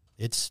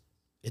 it's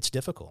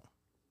difficult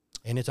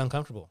and it's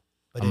uncomfortable.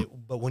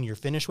 But when you're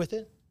finished with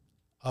it,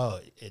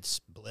 it's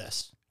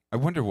bliss. I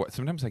wonder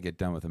sometimes I get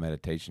done with a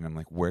meditation. I'm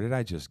like, where did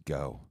I just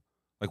go?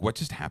 Like, what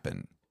just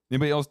happened?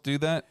 Anybody else do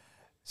that?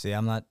 See,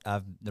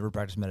 I've never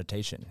practiced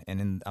meditation.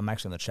 And I'm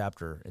actually in the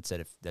chapter, it said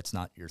if that's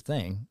not your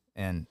thing,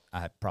 and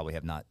I probably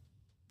have not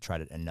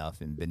tried it enough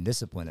and been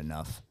disciplined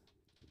enough,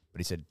 but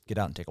he said, get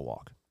out and take a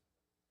walk.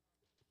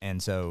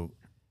 And so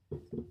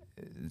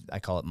I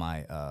call it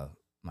my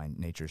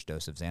nature's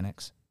dose of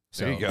Xanax.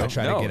 So There you go. I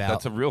try to get out.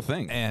 That's a real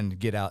thing. And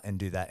get out and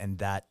do that. And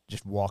that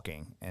just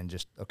walking and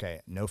just,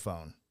 okay, no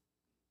phone,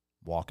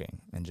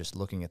 walking and just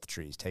looking at the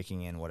trees,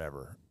 taking in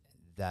whatever.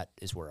 That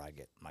is where I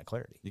get my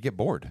clarity. You get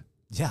bored.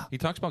 Yeah. He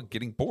talks about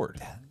getting bored.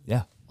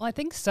 Yeah. Well, I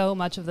think so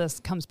much of this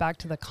comes back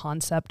to the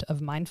concept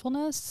of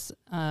mindfulness.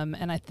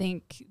 And I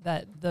think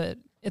that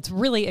it's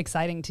really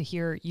exciting to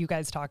hear you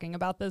guys talking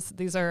about this.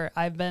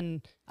 I've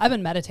been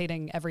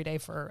meditating every day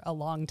for a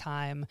long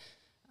time.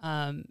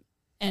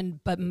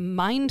 But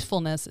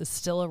mindfulness is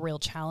still a real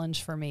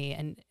challenge for me.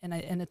 And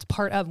it's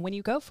part of when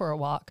you go for a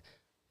walk,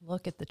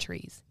 look at the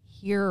trees,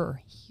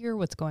 hear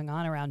what's going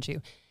on around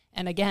you.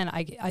 And again,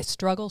 I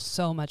struggle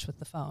so much with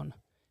the phone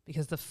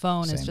because the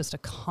phone is just a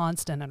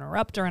constant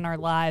interrupter in our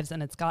lives.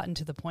 And it's gotten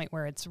to the point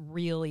where it's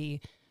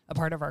really a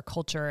part of our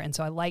culture. And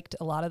so I liked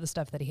a lot of the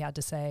stuff that he had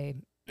to say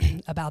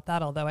about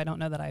that, although I don't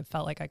know that I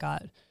felt like I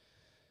got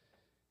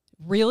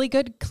really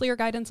good, clear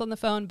guidance on the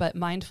phone. But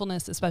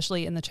mindfulness,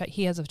 especially in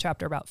he has a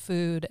chapter about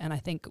food. And I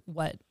think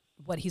what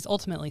he's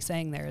ultimately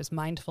saying there is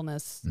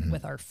mindfulness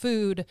with our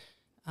food,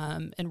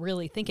 and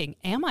really thinking,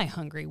 am I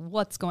hungry?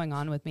 What's going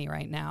on with me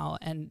right now?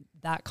 And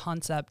that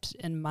concept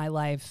in my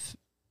life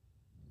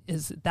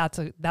that's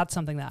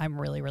something that I'm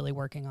really, really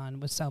working on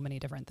with so many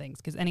different things.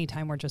 Because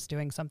anytime we're just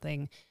doing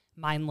something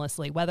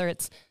mindlessly, whether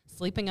it's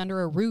sleeping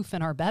under a roof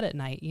in our bed at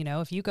night,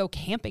 if you go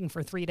camping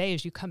for 3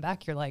 days, you come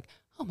back, you're like,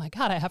 oh my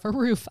God, I have a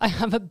roof, I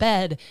have a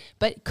bed.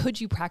 But could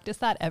you practice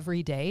that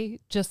every day?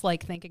 Just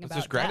like thinking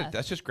about death?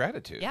 That's just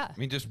gratitude. Yeah. I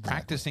mean, just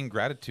practicing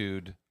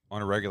gratitude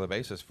on a regular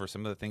basis for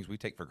some of the things we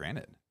take for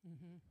granted.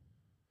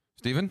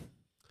 Stephen?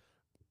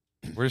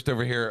 We're just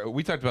over here.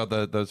 We talked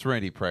about the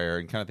serenity prayer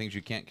and kind of things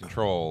you can't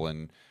control.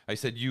 And I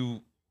said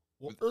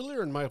Well,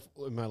 earlier in my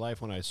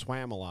life, when I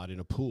swam a lot in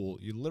a pool,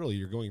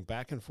 you're going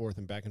back and forth,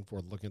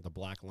 looking at the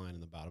black line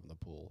in the bottom of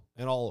the pool,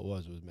 and all it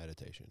was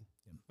meditation.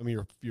 I mean,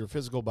 your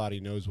physical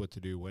body knows what to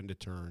do, when to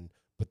turn,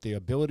 but the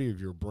ability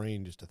of your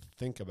brain just to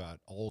think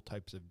about all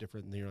types of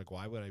different. And you're like,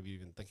 why would I be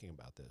even thinking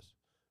about this?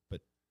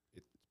 But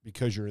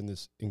because you're in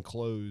this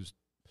enclosed,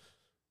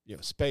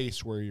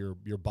 space where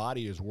your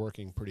body is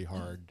working pretty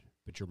hard,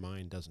 but your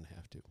mind doesn't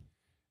have to.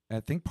 And I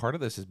think part of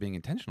this is being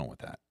intentional with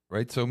that,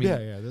 right? So I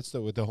mean, that's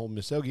with the whole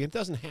misogi. It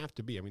doesn't have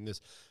to be. I mean,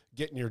 this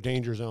get in your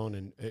danger zone,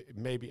 and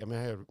maybe. I mean,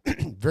 I have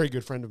a very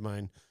good friend of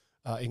mine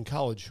in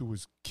college who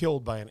was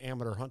killed by an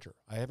amateur hunter.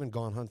 I haven't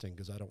gone hunting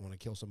because I don't want to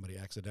kill somebody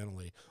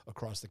accidentally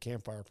across the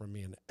campfire from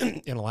me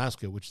in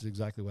Alaska, which is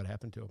exactly what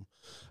happened to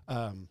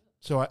him.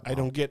 So I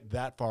don't get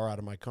that far out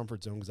of my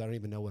comfort zone because I don't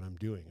even know what I'm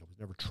doing. I was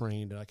never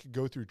trained, and I could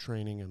go through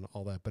training and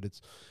all that, but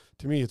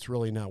to me, it's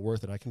really not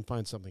worth it. I can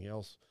find something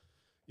else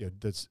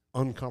that's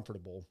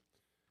uncomfortable.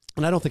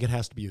 And I don't think it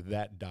has to be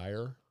that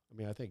dire. I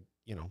mean, I think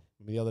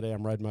the other day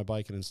I'm riding my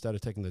bike, and instead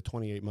of taking the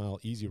 28-mile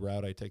easy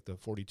route, I take the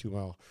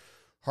 42-mile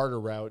harder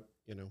route,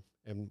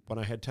 and when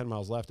I had 10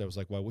 miles left, I was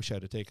like, well, I wish I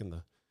had taken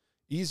the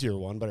easier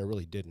one, but I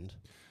really didn't.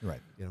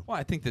 Right. Well,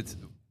 I think that's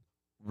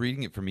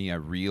reading it for me. I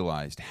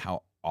realized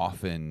how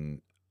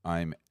often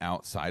I'm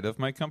outside of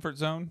my comfort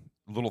zone.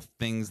 Little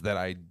things that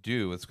I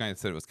do. It's kind of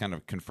said it was kind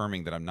of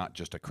confirming that I'm not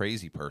just a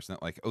crazy person.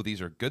 Like, oh,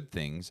 these are good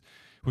things,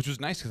 which was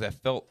nice because I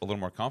felt a little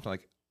more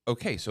confident. Like,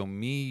 okay, so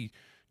me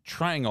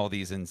trying all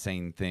these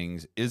insane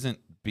things isn't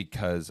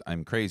because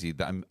I'm crazy.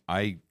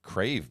 I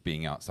crave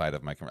being outside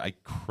of my comfort. I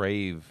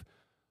crave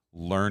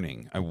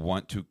learning. I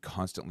want to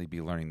constantly be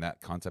learning.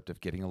 That concept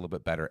of getting a little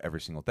bit better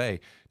every single day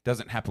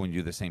doesn't happen when you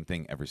do the same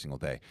thing every single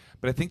day.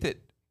 But I think that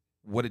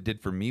what it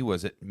did for me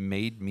was it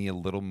made me a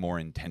little more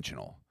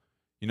intentional.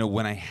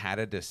 When I had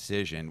a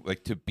decision,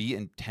 like to be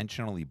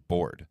intentionally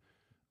bored,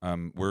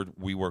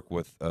 we work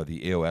with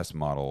the AOS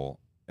model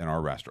in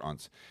our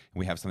restaurants, and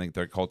we have something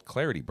they're called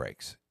clarity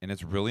breaks. And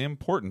it's really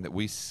important that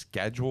we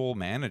schedule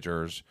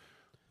managers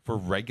for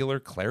regular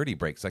clarity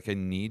breaks. Like, I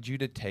need you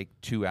to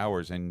take 2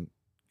 hours and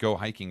go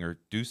hiking or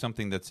do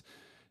something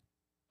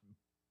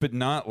but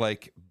not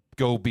like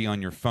go be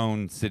on your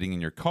phone sitting in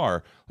your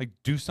car. Like,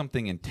 do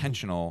something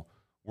intentional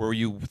where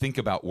you think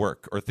about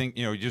work or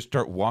you just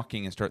start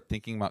walking and start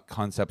thinking about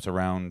concepts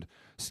around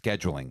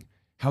scheduling.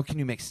 How can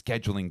you make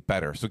scheduling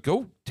better? So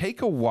go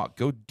take a walk,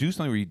 go do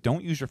something where you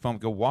don't use your phone,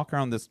 go walk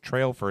around this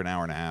trail for an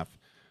hour and a half,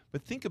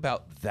 but think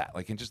about that,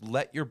 and just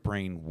let your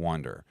brain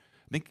wander.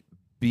 I think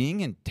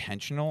being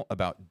intentional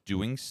about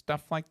doing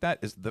stuff like that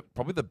is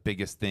probably the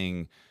biggest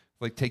thing,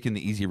 like taking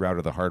the easy route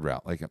or the hard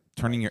route, like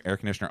turning your air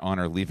conditioner on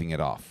or leaving it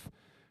off,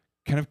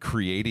 kind of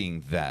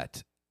creating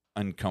that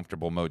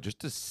uncomfortable mode just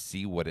to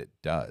see what it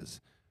does.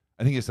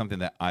 I think it's something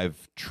that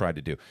I've tried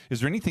to do.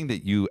 Is there anything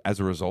that you, as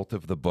a result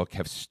of the book,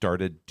 have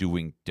started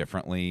doing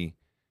differently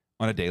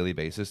on a daily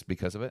basis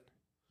because of it?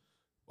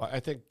 Well, I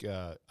think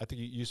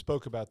you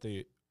spoke about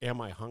the am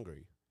I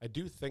hungry? I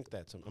do think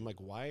that I'm like,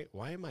 why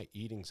am I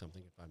eating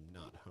something if I'm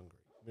not hungry?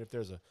 I mean,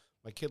 if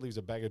my kid leaves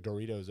a bag of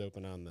Doritos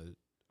open on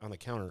the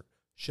counter,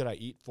 should I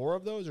eat 4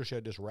 of those, or should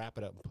I just wrap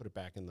it up and put it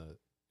back in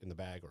the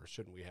bag, or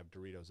shouldn't we have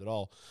Doritos at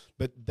all?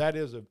 But that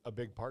is a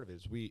big part of it.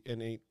 Is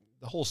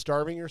the whole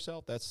starving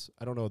yourself,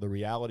 I don't know the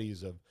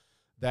realities of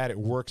that. It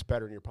works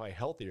better and you're probably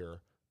healthier,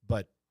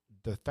 but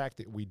the fact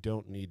that we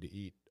don't need to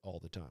eat all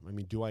the time. I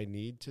mean, do I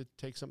need to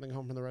take something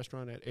home from the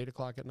restaurant at 8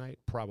 o'clock at night?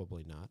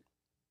 Probably not.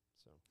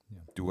 So,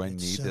 yeah. Do I need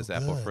so this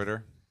apple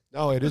fritter?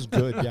 No, it is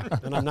good, yeah.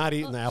 And I'm not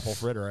eating the apple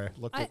fritter.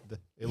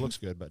 It looks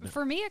good, but no.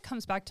 For me, it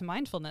comes back to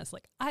mindfulness.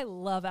 Like, I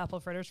love apple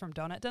fritters from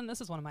Donut Den.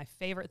 This is one of my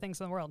favorite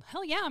things in the world.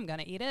 Hell yeah, I'm going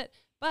to eat it,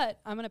 but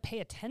I'm going to pay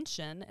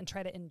attention and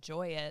try to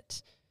enjoy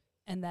it.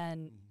 And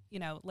then,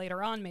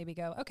 later on maybe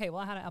go, okay,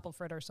 well, I had an apple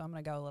fritter, so I'm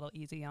going to go a little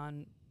easy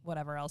on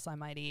whatever else I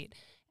might eat.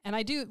 And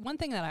one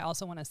thing that I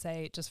also want to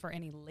say, just for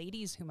any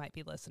ladies who might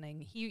be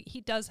listening,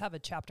 he does have a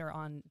chapter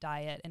on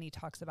diet, and he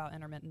talks about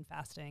intermittent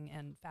fasting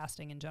and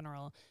fasting in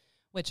general,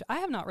 which I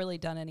have not really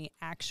done any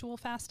actual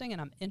fasting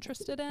and I'm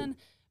interested in,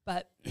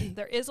 but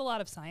there is a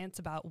lot of science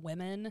about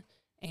women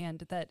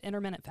and that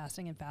intermittent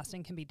fasting and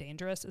fasting can be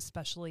dangerous,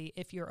 especially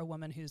if you're a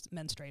woman who's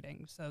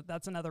menstruating. So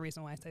that's another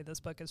reason why I say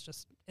this book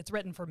is it's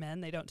written for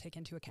men. They don't take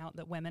into account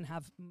that women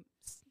have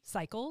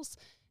cycles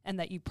and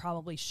that you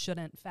probably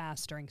shouldn't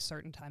fast during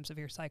certain times of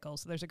your cycle.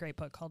 So there's a great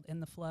book called In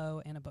the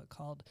Flow and a book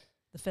called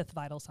The Fifth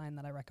Vital Sign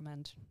that I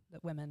recommend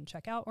that women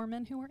check out, or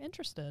men who are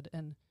interested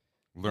in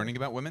learning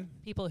about women?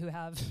 People who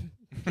have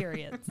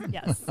periods,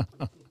 yes.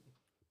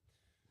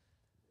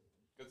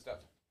 Good stuff.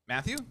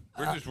 Matthew,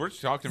 we're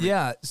just talking to me.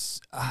 Yeah,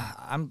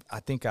 I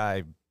think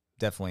I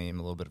definitely am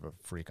a little bit of a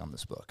freak on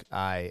this book.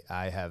 I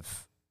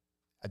have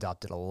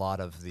adopted a lot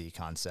of the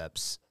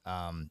concepts.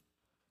 I'm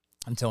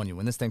telling you,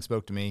 when this thing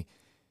spoke to me,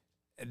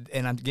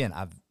 and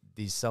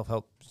these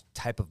self-help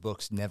type of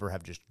books never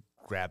have just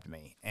grabbed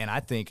me. And I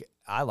think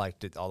I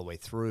liked it all the way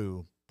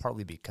through,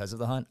 partly because of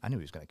the hunt. I knew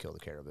he was going to kill the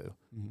caribou.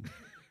 Mm-hmm.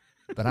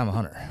 But I'm a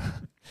hunter.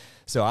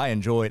 So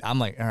I'm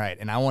like, all right.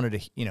 And I wanted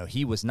to,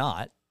 he was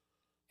not.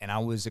 And I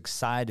was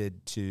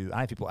excited I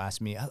have people ask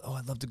me, oh,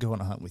 I'd love to go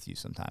on a hunt with you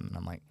sometime. And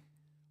I'm like,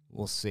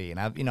 we'll see. And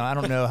I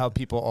don't know how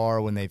people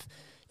are when they've,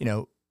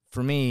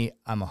 for me,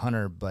 I'm a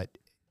hunter, but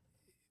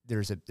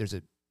there's a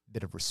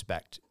bit of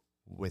respect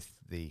with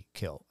the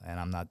kill. And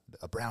I'm not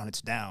a brown,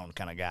 it's down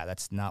kind of guy.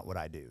 That's not what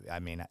I do. I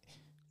mean, I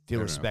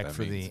feel respect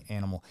for the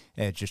animal.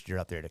 It's just, you're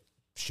out there to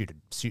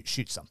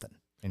shoot something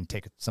and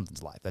take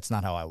something's life. That's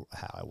not how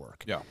I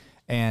work. Yeah.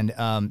 And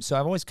so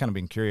I've always kind of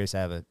been curious. I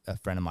have a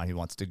friend of mine who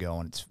wants to go,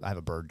 and I have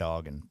a bird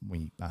dog, and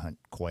I hunt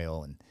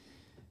quail, and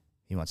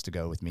he wants to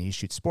go with me. He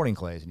shoots sporting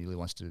clays, and he really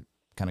wants to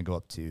kind of go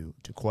up to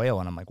quail.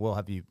 And I'm like, well,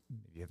 have you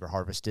ever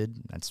harvested?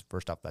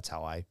 First off, that's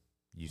how I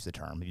use the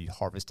term. Have you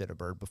harvested a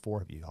bird before?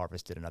 Have you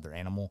harvested another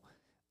animal?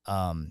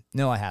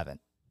 No, I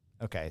haven't.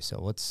 Okay,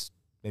 so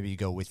maybe you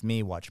go with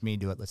me, watch me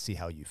do it. Let's see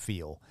how you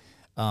feel.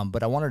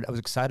 But I was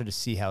excited to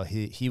see how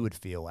he would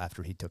feel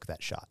after he took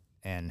that shot,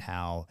 and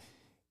how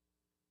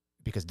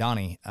because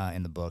Donnie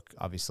in the book,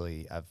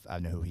 obviously, I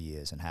know who he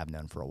is and have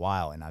known for a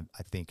while, and I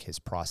think his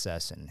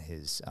process and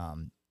his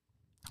kind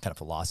of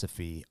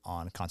philosophy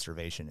on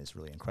conservation is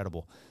really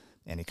incredible,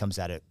 and he comes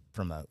at it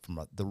from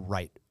the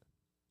right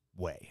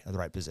way, the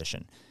right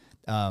position.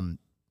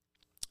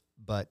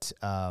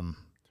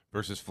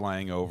 Versus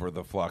flying over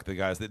the flock. The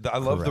guys I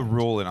love the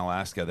rule in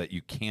Alaska that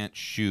you can't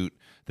shoot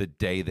the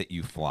day that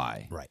you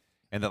fly. Right.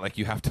 And that like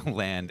you have to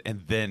land and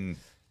then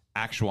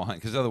actual hunt,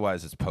 because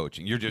otherwise it's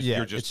poaching. You're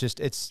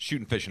just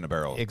shooting fish in a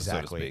barrel,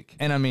 exactly. so to speak.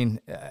 And I mean,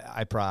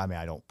 I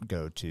don't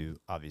go to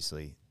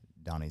obviously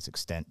Donnie's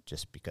extent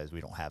just because we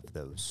don't have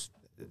those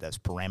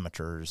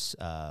parameters.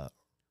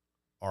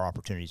 Our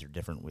opportunities are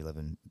different. We live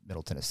in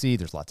Middle Tennessee.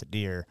 There's lots of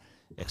deer,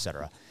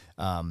 etc.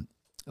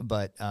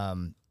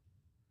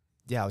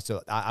 Yeah,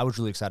 so I was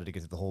really excited to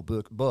get to the whole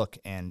book,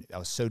 and I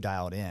was so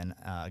dialed in.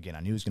 Again, I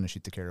knew he was going to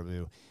shoot the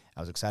caribou. I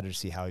was excited to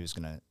see how he was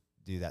going to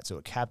do that, so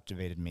it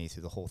captivated me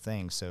through the whole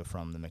thing. So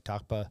from the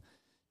Mictacpa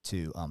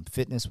to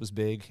fitness was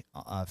big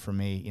for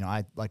me. You know,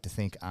 I like to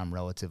think I'm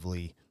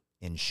relatively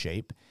in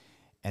shape.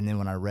 And then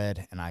when I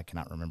read, and I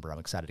cannot remember, I'm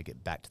excited to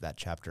get back to that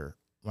chapter.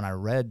 When I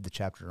read the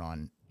chapter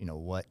on, you know,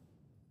 what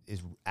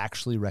is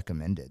actually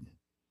recommended,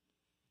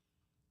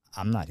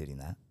 I'm not hitting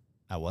that.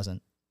 I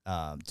wasn't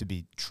to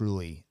be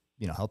truly,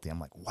 you know, healthy. I'm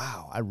like,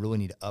 wow, I really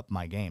need to up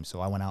my game. So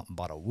I went out and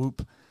bought a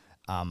Whoop.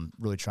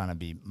 Really trying to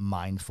be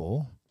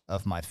mindful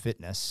of my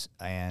fitness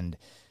and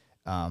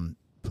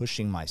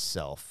pushing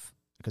myself,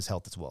 because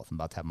health is wealth. I'm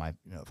about to have my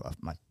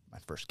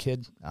first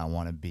kid. I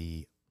want to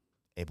be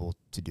able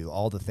to do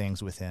all the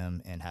things with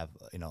him and have,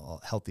 you know,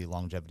 a healthy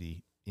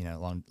longevity, you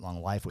know,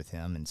 long life with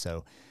him. And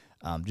so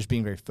just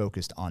being very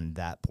focused on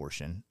that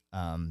portion.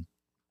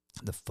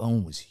 The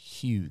phone was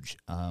huge.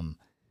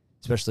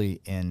 Especially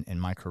in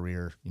my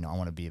career, you know, I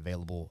want to be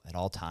available at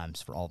all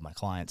times for all of my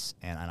clients,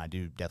 and I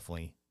do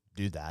definitely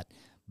do that,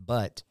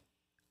 but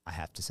I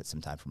have to set some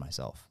time for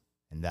myself,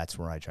 and that's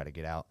where I try to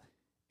get out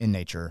in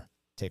nature,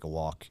 take a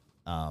walk.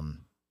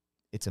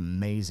 It's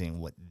amazing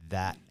what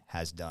that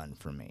has done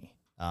for me.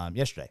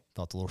 Yesterday,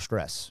 felt a little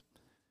stress,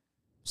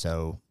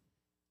 so,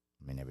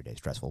 I mean, every day is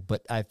stressful,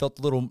 but I felt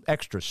a little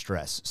extra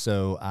stress,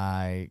 so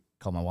I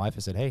called my wife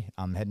and said, hey,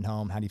 I'm heading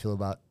home. How do you feel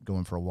about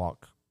going for a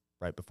walk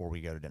right before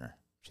we go to dinner?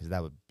 She said,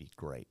 that would be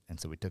great. And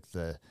so we took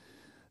the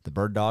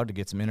bird dog to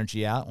get some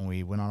energy out, and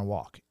we went on a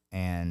walk.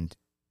 And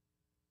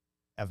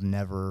I've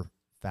never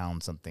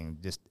found something,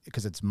 just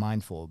because it's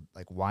mindful,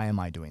 like, why am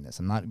I doing this?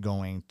 I'm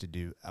going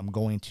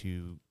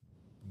to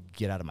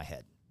get out of my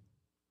head,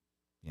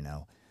 you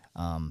know?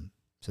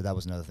 So that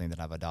was another thing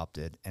that I've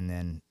adopted. And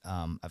then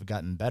I've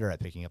gotten better at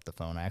picking up the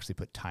phone. I actually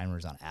put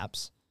timers on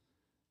apps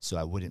so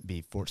I wouldn't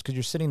be forced, because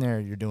you're sitting there,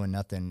 you're doing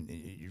nothing.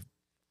 Your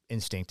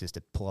instinct is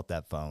to pull up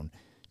that phone,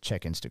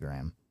 check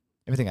Instagram.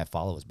 Everything I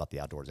follow is about the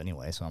outdoors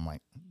anyway, so I'm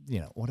like, you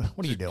know, what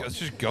are you doing? Let's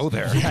just go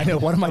there. I know.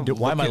 What am I doing?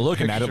 Why am I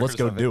looking at it? Let's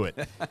go do it.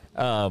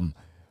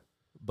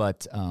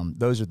 But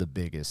those are the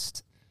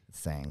biggest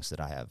things that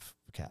I have,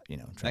 you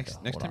know.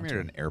 Next time you're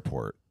at an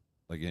airport,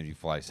 like if you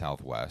fly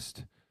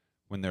Southwest,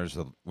 when they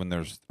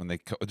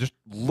just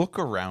look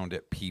around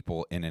at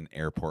people in an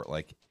airport,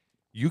 like,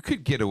 you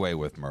could get away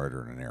with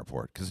murder in an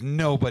airport because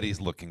nobody's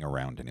looking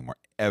around anymore.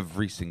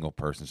 Every single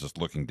person's just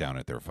looking down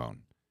at their phone.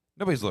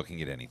 Nobody's looking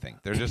at anything.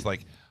 They're just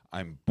like,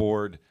 I'm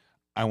bored.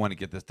 I want to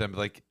get this done.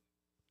 Like,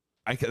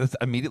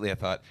 immediately I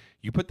thought,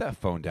 you put that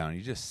phone down and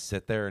you just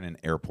sit there in an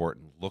airport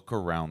and look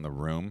around the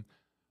room.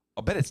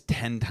 I'll bet it's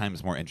 10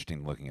 times more interesting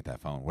than looking at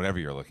that phone, whatever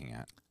you're looking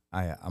at.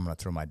 I'm going to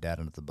throw my dad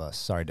under the bus.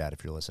 Sorry, Dad,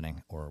 if you're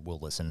listening or will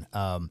listen.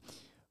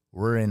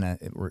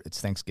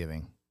 It's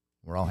Thanksgiving.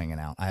 We're all hanging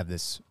out. I have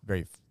this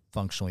very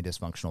functionally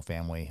dysfunctional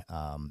family.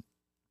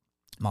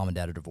 Mom and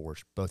dad are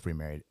divorced, both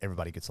remarried.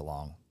 Everybody gets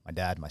along. My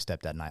dad, my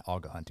stepdad, and I all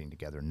go hunting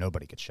together.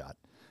 Nobody gets shot.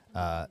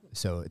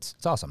 So it's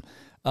awesome.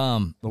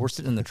 But we're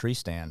sitting in the tree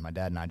stand. My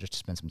dad and I just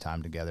spent some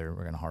time together.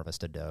 We're going to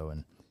harvest a doe,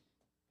 and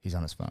he's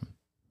on his phone.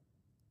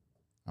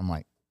 I'm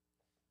like,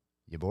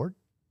 you bored?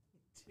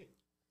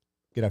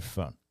 Get off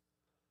your phone.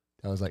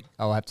 I was like,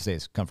 all I have to say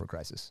is comfort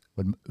crisis.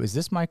 Was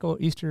this Michael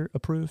Easter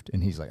approved?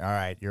 And he's like, all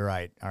right, you're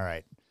right. All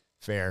right,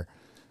 fair.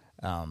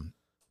 But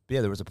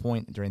yeah, there was a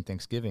point during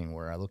Thanksgiving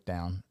where I looked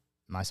down,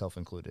 myself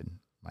included,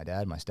 my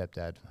dad, my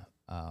stepdad,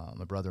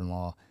 my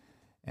brother-in-law,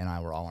 and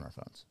I were all on our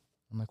phones.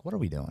 I'm like, what are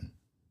we doing?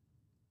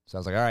 So I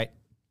was like, all right,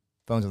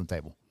 phone's on the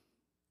table.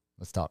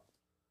 Let's talk.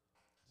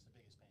 It's the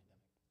biggest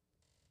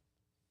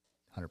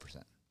pandemic.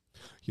 100%.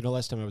 You know,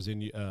 last time I was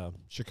in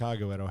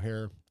Chicago at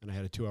O'Hare, and I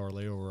had a 2-hour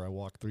layover. I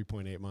walked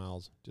 3.8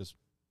 miles.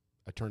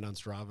 I turned on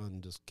Strava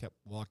and just kept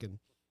walking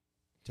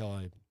till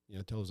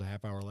it was a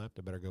half hour left.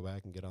 I better go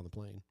back and get on the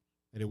plane.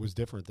 And it was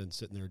different than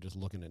sitting there just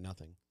looking at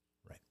nothing.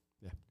 Right.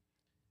 Yeah.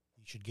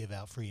 You should give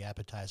out free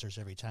appetizers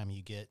every time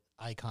you get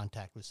eye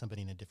contact with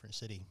somebody in a different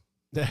city.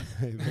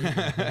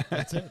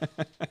 That's it.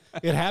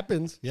 It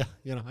happens. Yeah.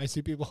 You know, I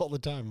see people all the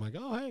time. I'm like,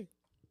 oh, hey.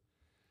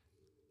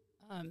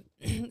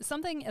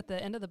 Something at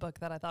the end of the book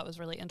that I thought was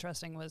really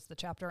interesting was the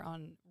chapter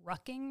on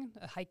rucking,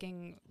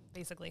 hiking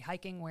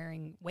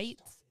wearing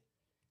weights.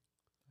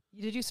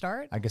 Did you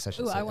start? I guess I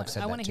should Ooh, say I I've want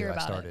said to that hear too. I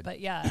about it. started. But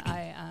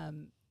yeah,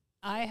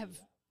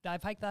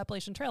 I've hiked the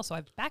Appalachian Trail, so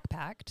I've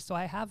backpacked. So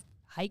I have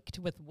hiked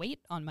with weight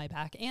on my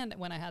back. And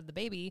when I had the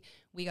baby,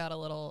 we got a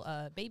little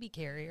baby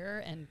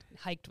carrier and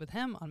hiked with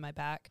him on my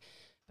back.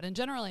 But in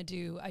general, I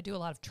do a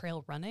lot of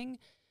trail running.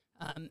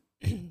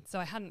 So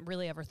I hadn't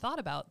really ever thought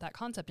about that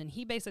concept. And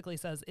he basically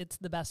says it's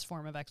the best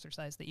form of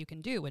exercise that you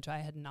can do, which I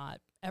had not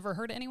ever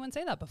heard anyone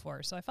say that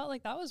before. So I felt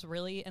like that was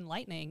really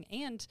enlightening.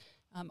 And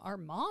our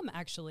mom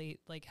actually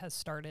has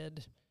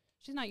started,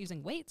 she's not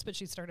using weights, but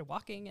she started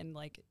walking and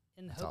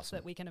in the hopes awesome.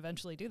 that we can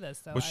eventually do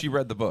this. So Well, she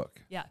read the book.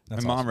 Yeah.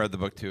 My mom read the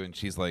book too, and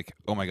she's like,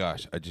 "Oh my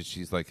gosh,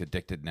 she's like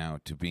addicted now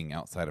to being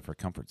outside of her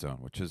comfort zone,"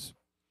 which is,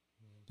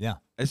 Yeah.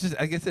 it's just,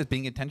 I guess it's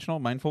being intentional,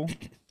 mindful.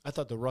 I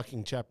thought the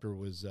rucking chapter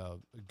was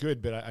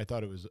good, but I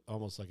thought it was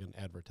almost like an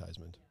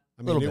advertisement.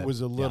 I Little mean, it bit,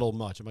 was a little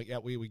much. I'm like, yeah,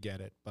 we get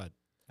it, but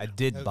I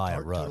did buy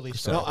a rug. totally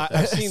so no,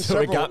 I've seen so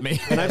several. it got me.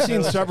 And I've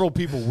seen several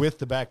people with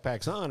the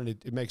backpacks on, and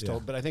it makes Yeah.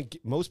 total. But I think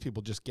most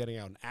people just getting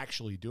out and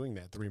actually doing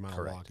that 3-mile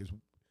Correct. walk is,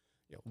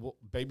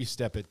 baby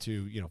step it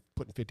to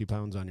putting 50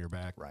 pounds on your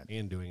back Right.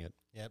 and doing it.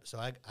 Yep. So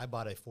I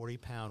bought a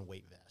 40-pound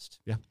weight vest.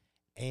 Yeah.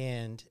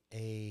 And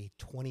a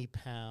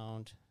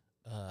 20-pound.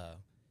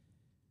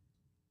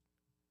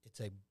 It's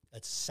a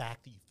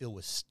sack that you fill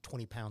with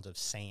 20 pounds of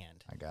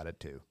sand. I got it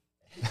too.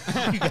 Did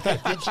you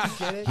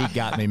get it? He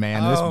got me,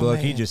 man. This Oh, book,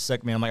 he man. just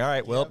sucked me. I'm like, all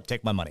right, well,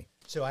 take my money.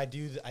 So I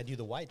do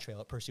the white trail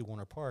at Percy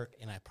Warner Park,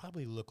 and I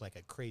probably look like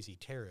a crazy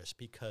terrorist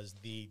because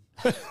the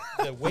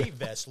weight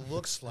vest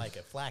looks like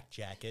a flak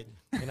jacket,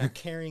 and I'm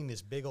carrying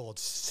this big old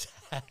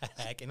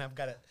sack, and I've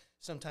got it.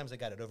 Sometimes I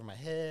got it over my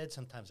head,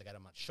 sometimes I got it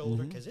on my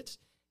shoulder because it's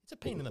a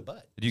pain in the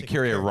butt. Did you to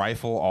carry a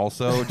rifle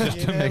also just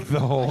to make the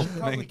whole I should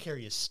probably thing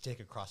carry a stick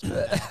across my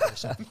back or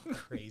something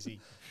crazy.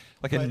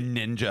 like a but-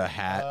 ninja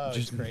hat? Oh,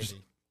 it's crazy.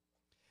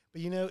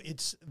 But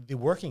it's the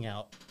working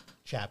out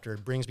chapter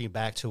brings me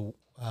back to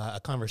a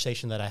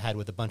conversation that I had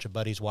with a bunch of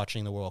buddies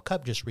watching the World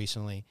Cup just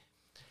recently,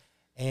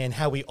 and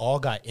how we all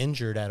got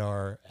injured at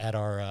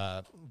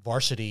our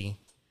varsity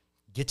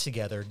get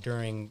together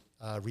during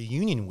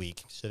reunion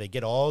week. So they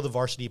get all the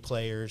varsity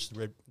players,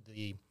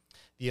 the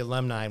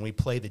alumni, and we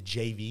play the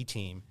JV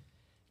team.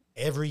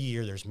 Every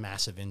year there's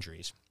massive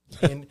injuries,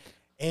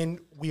 and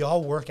we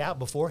all work out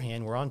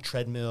beforehand. We're on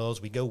treadmills,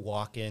 we go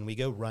walking, we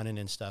go running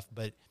and stuff,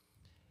 but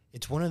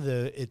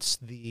it's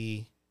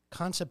the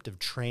concept of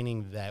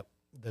training, that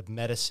the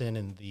medicine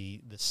and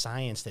the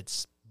science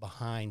that's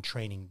behind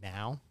training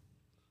now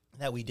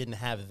that we didn't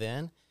have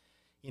then.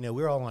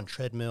 We're all on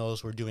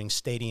treadmills, we're doing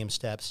stadium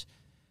steps,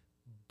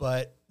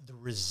 but the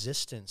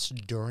resistance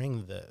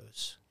during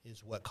those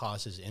is what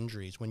causes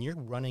injuries. When you're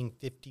running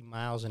 50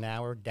 miles an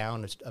hour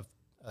down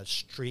a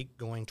streak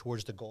going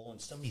towards the goal,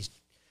 and somebody's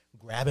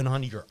grabbing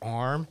onto your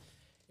arm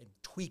and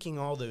tweaking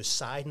all those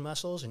side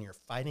muscles, and you're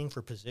fighting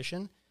for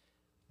position,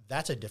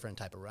 that's a different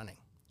type of running.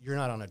 You're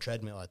not on a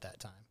treadmill at that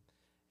time.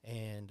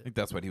 And I think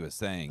that's what he was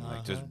saying.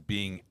 Like just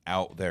being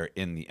out there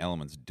in the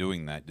elements,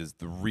 doing that is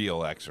the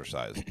real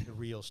exercise. the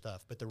real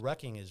stuff. But the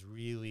rucking is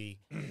really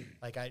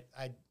like I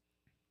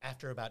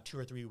after about 2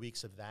 or 3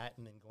 weeks of that,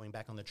 and then going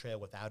back on the trail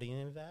without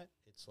any of that,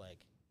 it's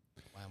like,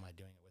 why am I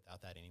doing it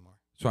without that anymore?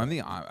 So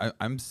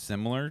I'm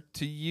similar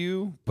to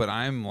you, but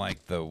I'm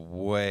like the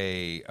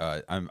way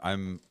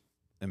I'm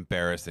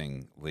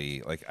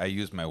embarrassingly like I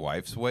use my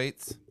wife's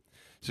weights.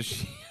 So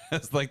she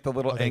has like the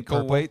little Are they ankle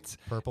purple? weights.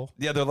 Purple?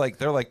 Yeah, they're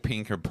like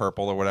pink or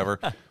purple or whatever.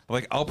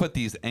 Like I'll put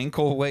these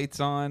ankle weights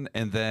on,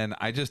 and then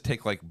I just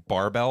take like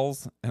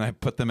barbells and I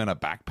put them in a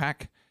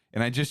backpack,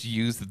 and I just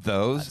use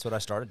those. That's what I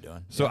started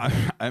doing. So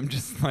I'm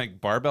just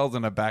like barbells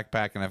in a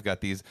backpack, and I've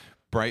got these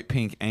bright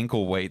pink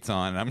ankle weights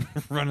on. And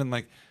I'm running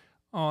like,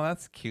 oh,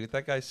 that's cute.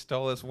 That guy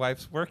stole his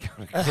wife's workout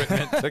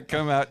equipment to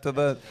come out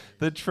to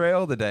the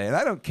trail today, and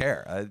I don't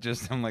care.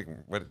 I'm like,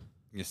 what?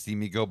 You see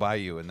me go by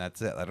you, and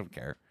that's it. I don't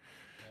care.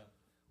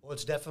 Well,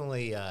 it's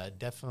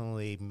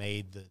definitely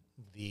made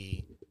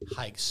the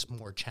hikes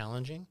more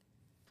challenging,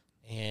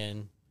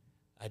 and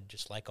I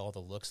just like all the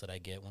looks that I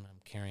get when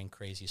I'm carrying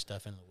crazy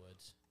stuff in the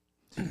woods.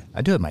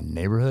 I do it in my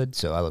neighborhood,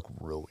 so I look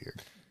real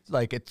weird.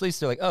 Like, at least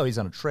they're like, oh, he's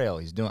on a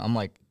trail. I'm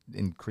like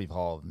in Creve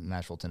Hall,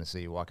 Nashville,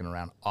 Tennessee, walking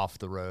around off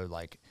the road,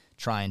 like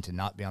trying to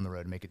not be on the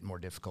road and make it more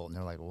difficult. And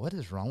they're like, what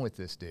is wrong with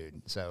this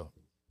dude? So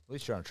at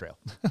least you're on a trail.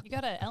 You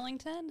go to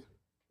Ellington?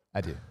 I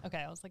do. Okay,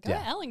 I was like, go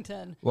to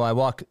Ellington. Well, I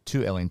walk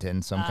to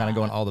Ellington, so I'm kind of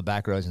going all the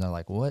back roads, and they're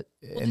like, what?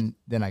 And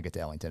then I get to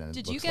Ellington, and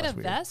Did it you looks get a less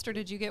weird. vest, or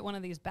did you get one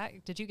of these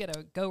did you get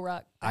a Go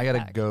Ruck I got a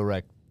backpack? Go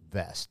Rec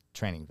vest,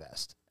 training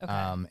vest. Okay.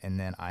 And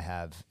then I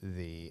have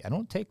I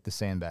don't take the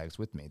sandbags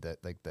with me.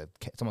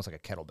 It's almost like a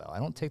kettlebell. I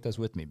don't take those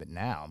with me, but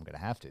now I'm going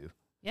to have to.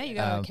 Yeah, you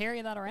got to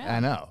carry that around.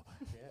 I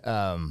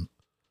know.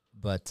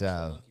 But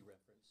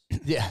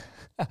yeah.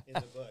 In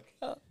the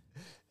book.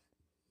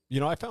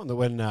 I found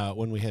that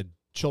when we had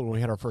children, when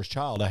we had our first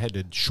child, I had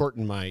to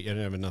shorten I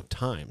didn't have enough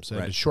time. So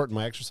I had to shorten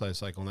my exercise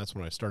cycle, and that's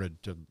when I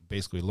started to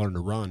basically learn to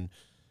run,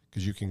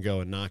 because you can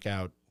go and knock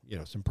out,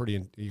 some pretty,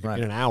 in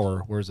an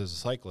hour, whereas as a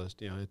cyclist,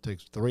 it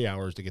takes 3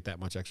 hours to get that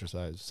much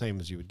exercise,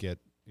 same as you would get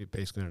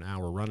basically an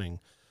hour running.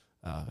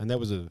 And that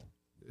was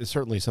it's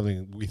certainly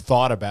something we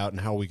thought about and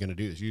how are we going to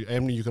do this. You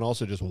can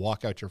also just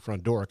walk out your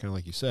front door, kind of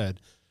like you said,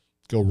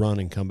 go run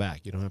and come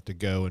back. You don't have to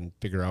go and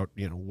figure out,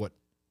 what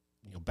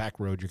back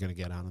road you're going to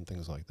get on and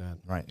things like that.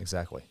 Right,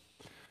 exactly.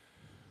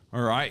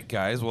 All right,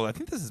 guys. Well, I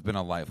think this has been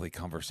a lively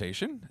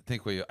conversation.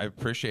 I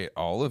appreciate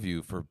all of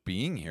you for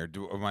being here.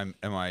 Am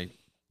I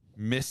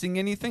missing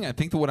anything? I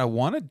think that what I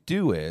want to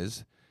do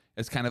is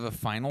kind of a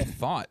final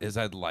thought is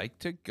I'd like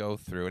to go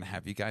through and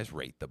have you guys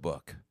rate the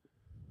book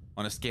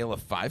on a scale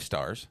of 5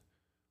 stars.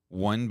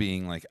 1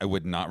 being like, I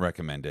would not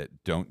recommend it.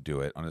 Don't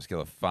do it. On a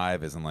scale of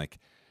 5 isn't like,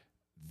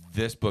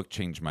 this book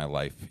changed my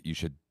life. You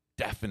should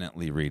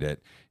definitely read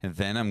it. And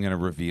then I'm going to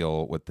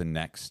reveal what the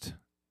next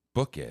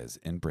book is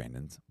in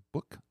Brandon's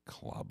book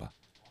club,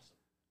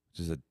 which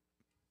is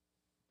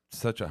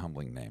such a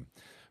humbling name.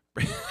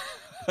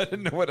 I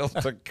didn't know what else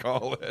to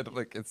call it.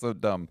 Like, it's so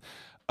dumb.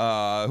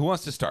 Who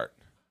wants to start?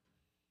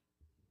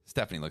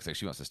 Stephanie looks like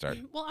she wants to start.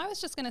 Well, I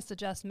was just going to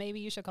suggest maybe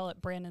you should call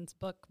it Brandon's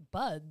Book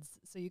Buds,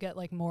 so you get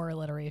like more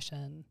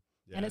alliteration.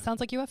 Yeah. And it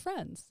sounds like you have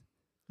friends.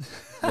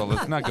 Well,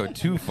 let's not go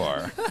too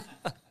far.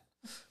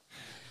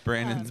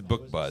 Brandon's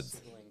Book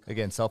Buds.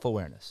 Again,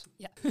 self-awareness.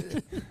 Yeah.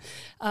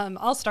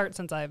 I'll start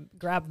since I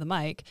grabbed the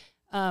mic.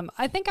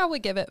 I think I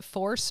would give it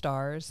 4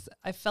 stars.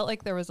 I felt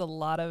like there was a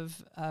lot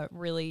of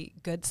really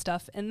good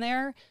stuff in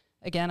there.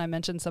 Again, I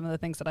mentioned some of the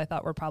things that I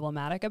thought were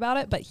problematic about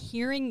it, but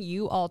hearing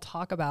you all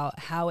talk about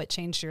how it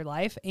changed your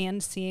life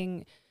and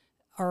seeing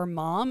our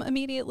mom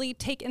immediately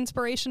take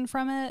inspiration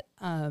from it,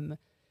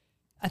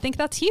 I think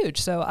that's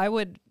huge. So I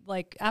would,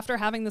 after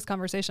having this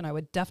conversation, I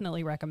would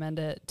definitely recommend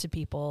it to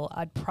people.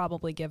 I'd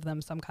probably give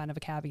them some kind of a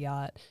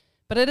caveat.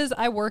 But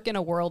I work in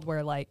a world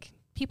where,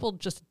 people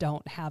just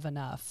don't have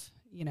enough,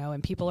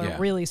 and people are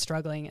really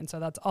struggling. And so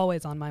that's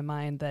always on my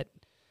mind that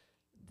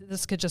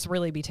this could just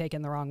really be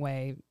taken the wrong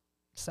way.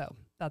 So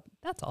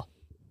that's all.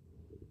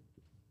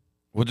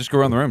 We'll just go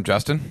around the room.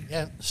 Justin?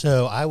 Yeah,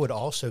 so I would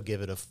also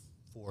give it a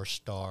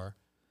 4-star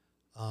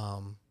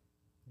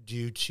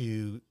due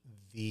to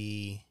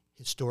the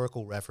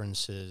historical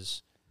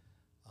references,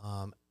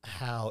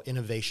 how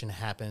innovation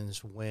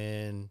happens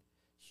when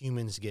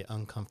humans get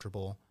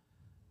uncomfortable.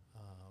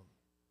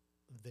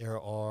 There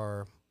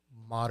are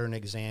modern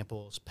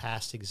examples,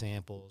 past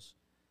examples.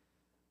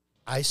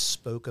 I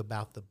spoke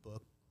about the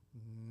book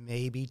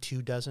maybe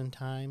 24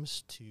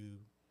 times to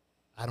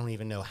I don't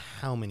even know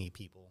how many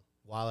people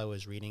while I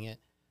was reading it.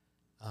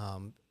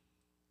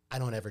 I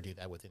don't ever do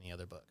that with any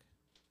other book,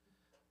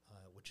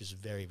 which is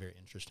very, very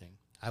interesting.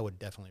 I would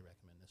definitely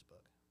recommend this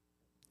book.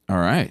 All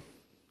right.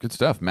 Good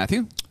stuff.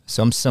 Matthew?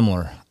 So I'm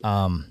similar.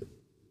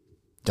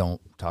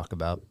 Don't talk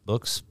about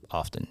books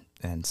often,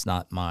 and it's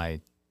not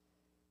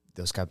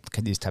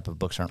these type of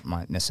books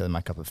aren't necessarily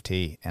my cup of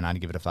tea, and I'd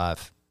give it a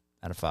 5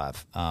 out of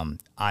 5.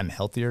 I'm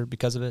healthier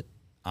because of it.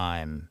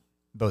 I'm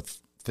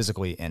both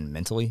physically and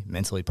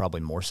mentally probably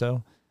more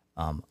so,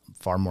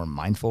 far more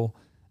mindful,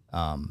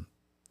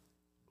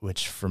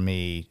 which for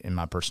me in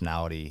my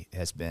personality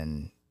has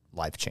been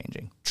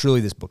life-changing.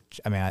 Truly, this book,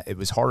 it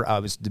was hard. I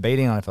was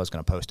debating on if I was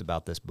going to post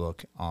about this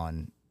book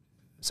on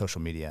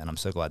social media, and I'm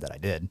so glad that I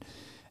did.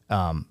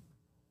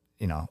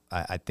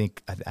 I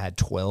think I had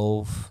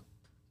 12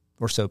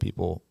 or so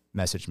people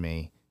message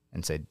me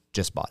and say,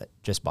 just bought it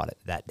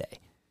that day.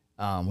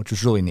 Which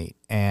was really neat.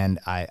 And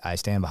I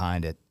stand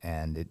behind it,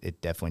 and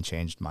it definitely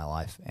changed my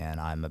life, and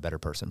I'm a better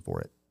person for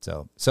it.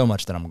 So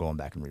much that I'm going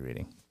back and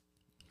rereading.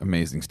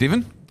 Amazing.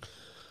 Stephen?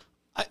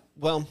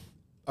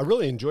 I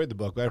really enjoyed the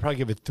book, but I'd probably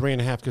give it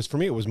 3.5 because for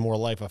me it was more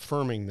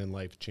life-affirming than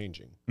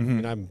life-changing.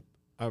 Mm-hmm. And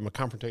I'm a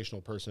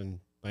confrontational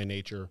person by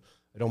nature.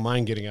 I don't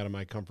mind getting out of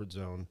my comfort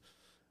zone.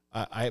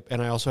 I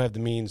also have the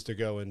means to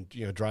go and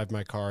drive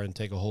my car and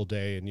take a whole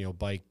day and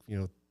bike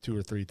 2,000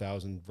 or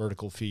 3,000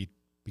 vertical feet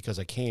because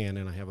I can,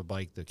 and I have a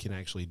bike that can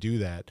actually do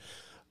that.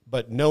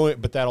 But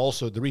that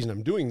also, the reason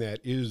I'm doing that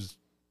is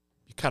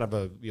kind of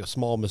a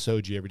small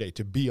massager every day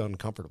to be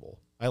uncomfortable.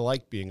 I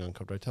like being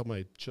uncomfortable.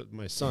 I tell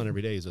my son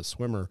every day, he's a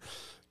swimmer,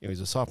 he's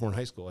a sophomore in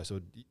high school. I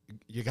said,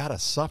 you got to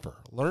suffer,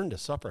 learn to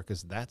suffer,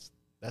 because that's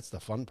the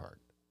fun part.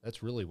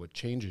 That's really what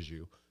changes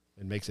you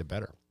and makes it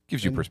better.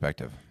 Gives you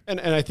perspective.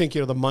 And I think,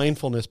 the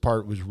mindfulness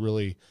part was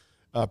really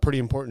pretty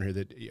important here,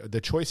 that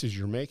the choices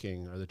you're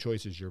making are the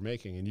choices you're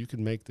making, and you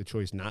can make the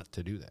choice not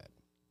to do that.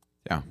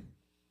 Yeah.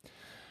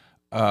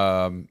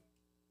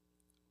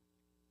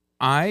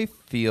 I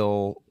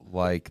feel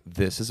like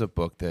this is a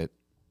book that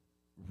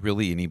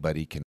really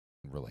anybody can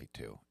relate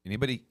to.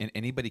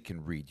 Anybody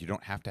can read. You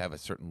don't have to have a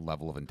certain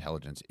level of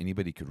intelligence.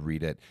 Anybody could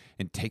read it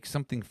and take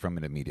something from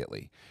it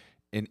immediately.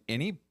 In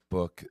any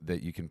book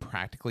that you can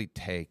practically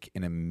take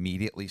and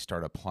immediately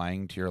start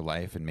applying to your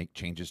life and make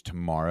changes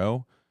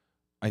tomorrow,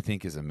 I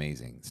think is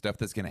amazing. Stuff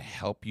that's going to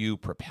help you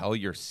propel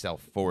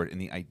yourself forward. And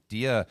the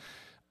idea,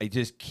 I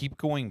just keep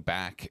going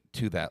back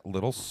to that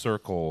little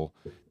circle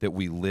that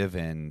we live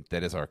in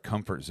that is our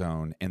comfort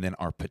zone, and then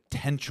our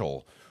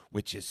potential,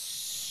 which is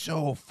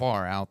so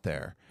far out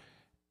there.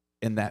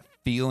 and that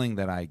feeling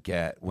that I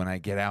get when I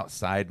get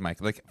outside my,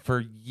 like for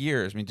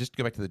years, I mean, just to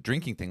go back to the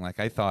drinking thing, like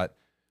I thought,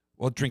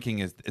 well,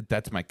 drinking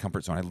that's my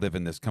comfort zone. I live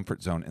in this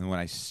comfort zone. And when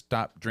I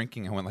stopped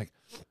drinking, I went like,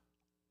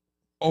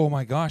 oh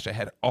my gosh, I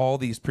had all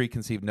these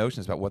preconceived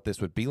notions about what this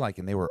would be like,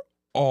 and they were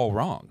all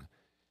wrong.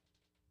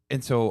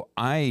 And so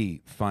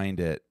I find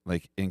it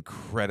like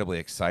incredibly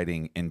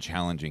exciting and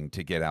challenging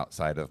to get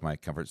outside of my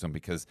comfort zone,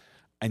 because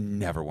I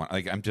never want,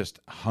 like, I'm just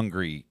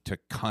hungry to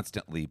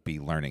constantly be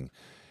learning.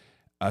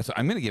 So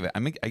I'm going to give it,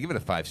 I give it a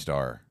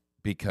 5-star,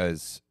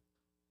 because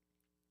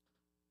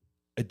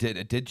it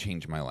did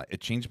change my life.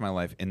 It changed my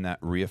life in that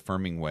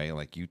reaffirming way,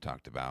 like you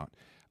talked about.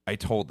 I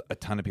told a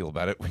ton of people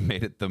about it. We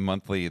made it the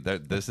monthly,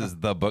 this is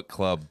the book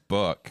club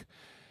book.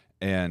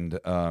 And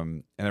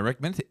I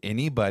recommend it to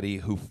anybody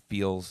who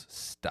feels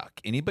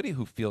stuck.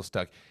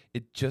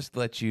 It just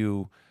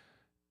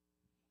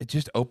it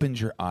just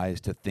opens your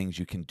eyes to things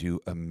you can do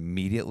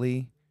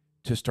immediately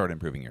to start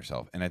improving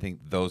yourself. And I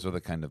think those are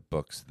the kind of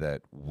books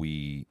that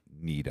we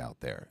need out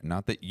there.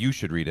 Not that you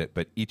should read it,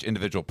 but each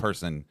individual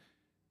person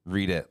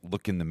read it,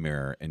 look in the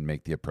mirror, and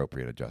make the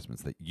appropriate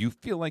adjustments that you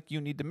feel like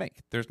you need to make.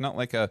 There's not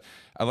like I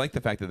like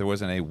the fact that there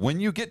wasn't when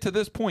you get to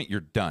this point, you're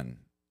done.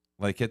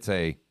 Like it's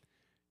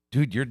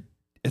dude,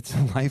 it's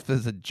life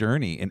is a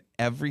journey, and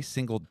every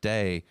single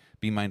day,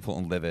 be mindful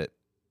and live it.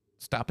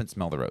 Stop and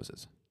smell the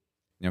roses,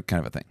 kind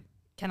of a thing.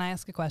 Can I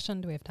ask a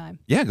question? Do we have time?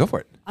 Yeah, go for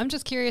it. I'm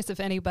just curious if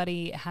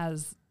anybody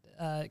has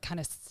kind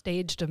of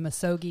staged a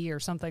Misogi or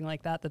something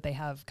like that they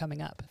have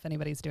coming up. If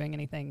anybody's doing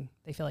anything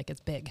they feel like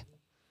it's big.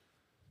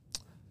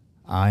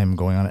 I'm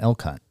going on an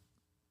elk hunt.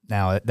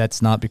 Now,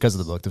 that's not because of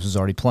the book. This was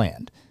already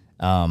planned.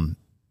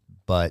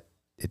 But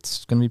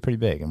it's going to be pretty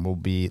big, and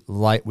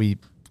we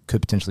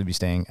could potentially be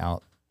staying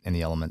out in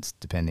the elements,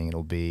 depending.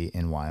 It'll be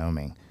in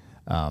Wyoming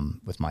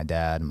with my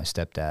dad and my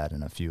stepdad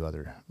and a few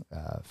other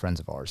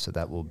friends of ours. So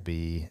that will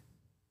be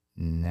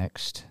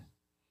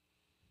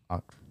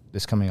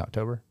this coming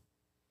October.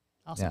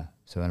 Awesome. Yeah,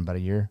 so in about a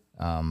year.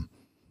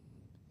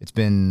 It's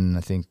been,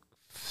 I think,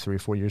 3 or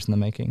 4 years in the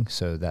making,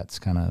 so that's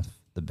kind of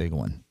the big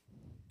one.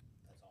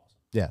 That's awesome.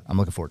 Yeah, I'm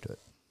looking forward to it.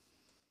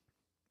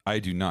 I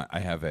do not.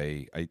 I have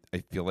I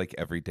feel like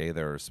every day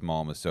there are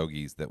small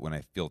Misogis that when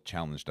I feel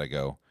challenged,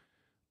 I'm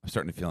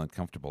starting to feel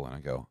uncomfortable, and I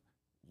go,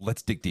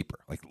 let's dig deeper.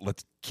 Like,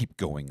 let's keep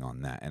going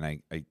on that. And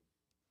I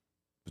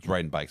was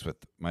riding bikes with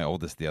my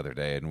oldest the other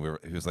day, and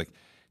he was like,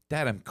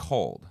 Dad, I'm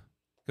cold.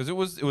 Because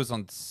it was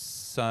on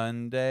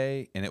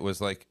Sunday, and it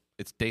was like,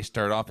 its day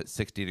started off at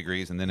 60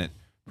 degrees, and then it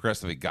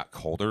progressively got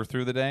colder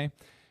through the day.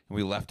 And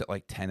we left at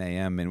like 10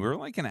 a.m., and we were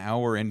like an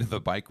hour into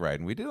the bike ride,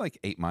 and we did like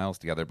 8 miles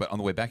together. But on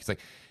the way back, he's like,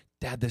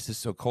 Dad, this is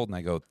so cold. And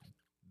I go,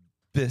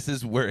 this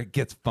is where it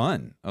gets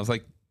fun. I was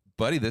like,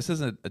 buddy, this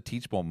isn't a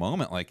teachable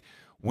moment. Like,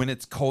 when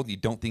it's cold, you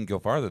don't think go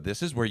farther.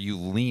 This is where you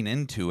lean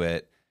into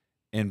it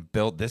and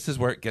build. This is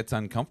where it gets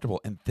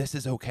uncomfortable, and this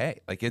is okay.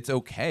 Like, it's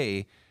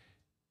okay.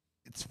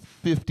 It's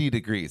 50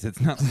 degrees.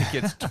 It's not like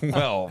it's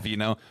 12,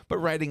 But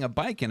riding a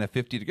bike in a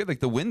 50 degree, like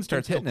the wind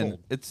starts hitting,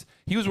 and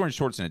he was wearing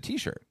shorts and a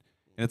t-shirt,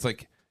 and it's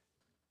like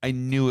I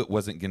knew it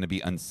wasn't going to be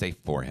unsafe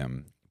for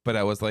him, but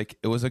I was like,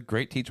 it was a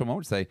great teachable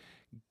moment to say,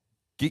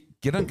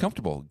 get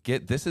uncomfortable.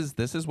 This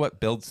is what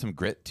builds some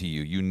grit to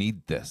you. You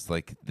need this.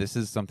 Like, this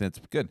is something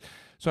that's good.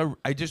 So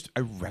I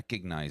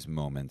recognize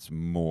moments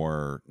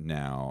more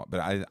now,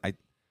 but it'd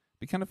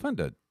be kind of fun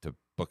to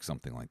book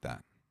something like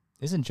that.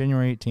 Isn't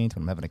January 18th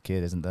when I'm having a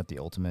kid, isn't that the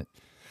ultimate?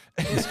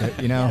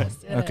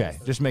 Yes, Okay,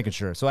 just making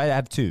sure. So I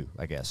have 2,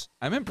 I guess.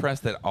 I'm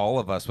impressed that all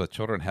of us with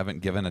children haven't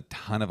given a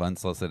ton of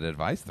unsolicited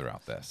advice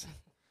throughout this.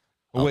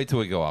 We'll wait till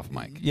we go off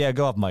mic. Yeah,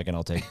 go off mic and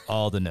I'll take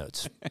all the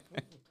notes.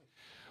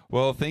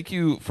 Well, thank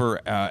you for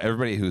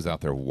everybody who's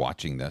out there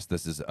watching this.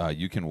 This is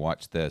you can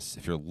watch this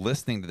if you're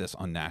listening to this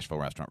on Nashville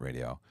Restaurant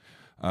Radio.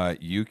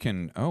 You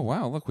can. Oh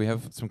wow! Look, we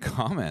have some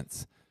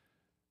comments.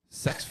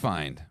 Sex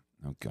find.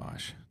 Oh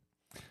gosh,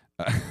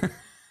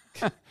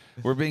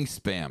 we're being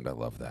spammed. I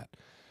love that.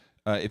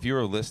 If you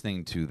are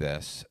listening to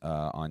this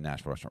on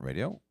Nashville Restaurant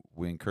Radio,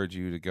 we encourage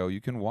you to go.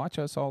 You can watch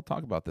us all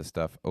talk about this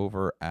stuff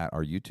over at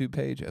our YouTube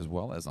page as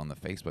well as on the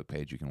Facebook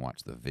page. You can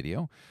watch the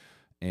video.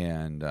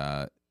 And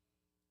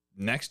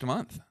next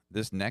month,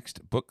 this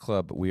next book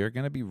club, we are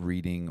going to be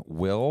reading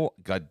Will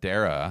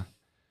Guidara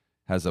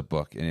has a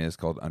book, and it is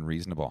called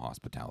Unreasonable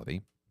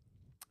Hospitality.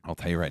 I'll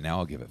tell you right now,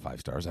 I'll give it 5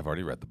 stars. I've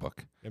already read the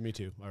book. Yeah, me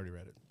too. I already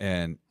read it.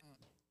 And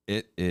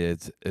it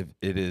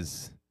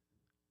is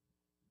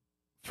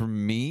for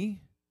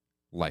me,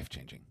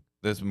 life-changing.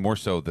 This more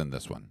so than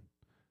this one.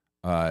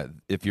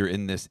 If you're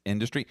in this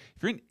industry,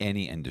 if you're in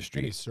any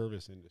industry, any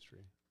service industry,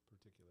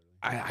 particularly,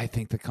 I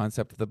think the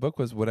concept of the book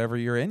was whatever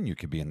you're in, you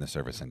could be in the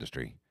service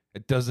industry.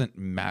 It doesn't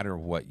matter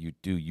what you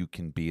do, you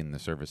can be in the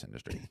service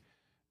industry.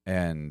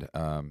 And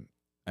I'm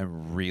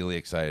really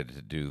excited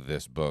to do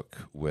this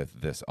book with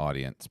this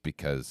audience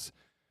because,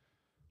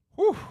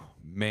 whew,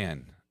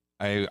 man,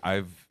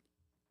 I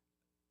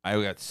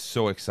got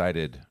so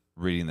excited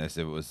reading this.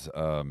 It was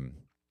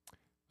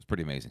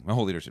pretty amazing. My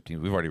whole leadership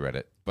team, we've already read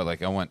it, but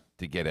like I want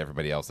to get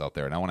everybody else out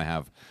there, and I want to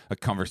have a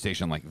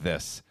conversation like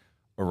this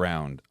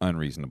around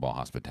unreasonable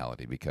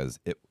hospitality because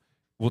it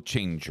will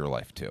change your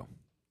life too.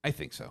 I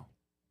think so.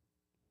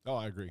 Oh,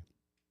 I agree.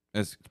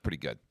 It's pretty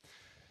good.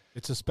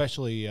 It's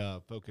especially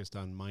focused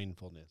on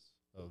mindfulness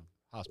of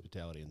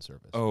hospitality and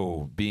service.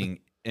 Oh, being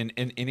and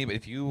anybody,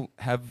 if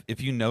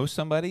you know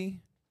somebody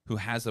who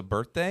has a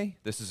birthday,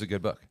 this is a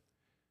good book.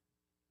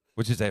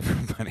 Which is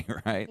everybody,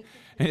 right?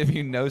 And if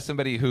you know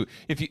somebody who,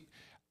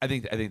 I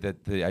think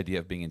that the idea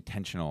of being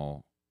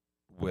intentional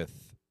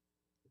with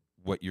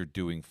what you're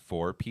doing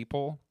for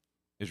people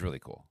is really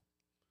cool.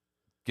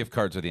 Gift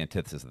cards are the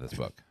antithesis of this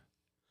book.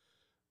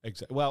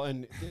 Exactly. Well,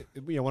 and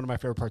one of my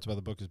favorite parts about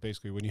the book is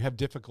basically when you have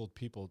difficult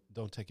people,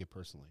 don't take it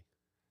personally.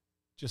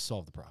 Just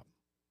solve the problem.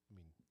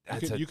 I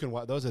mean, you can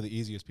those are the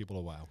easiest people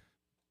to wow.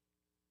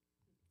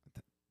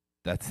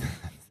 That's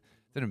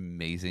an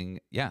amazing,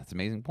 it's an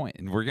amazing point.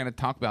 And we're going to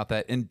talk about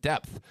that in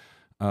depth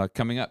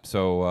coming up.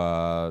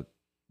 So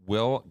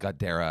Will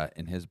Guidara,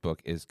 in his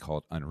book, is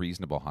called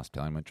Unreasonable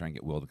Hospitality. I'm going to try and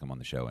get Will to come on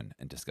the show and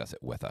discuss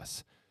it with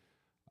us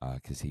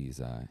because he's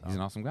an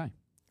awesome guy.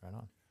 Right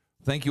on.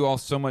 Thank you all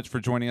so much for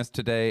joining us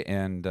today.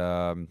 And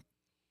I hope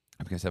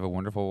you guys have a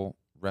wonderful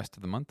rest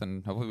of the month.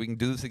 And hopefully we can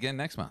do this again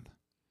next month.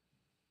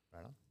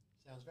 Right on.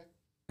 Sounds great.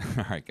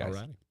 All right, guys.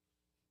 All righty.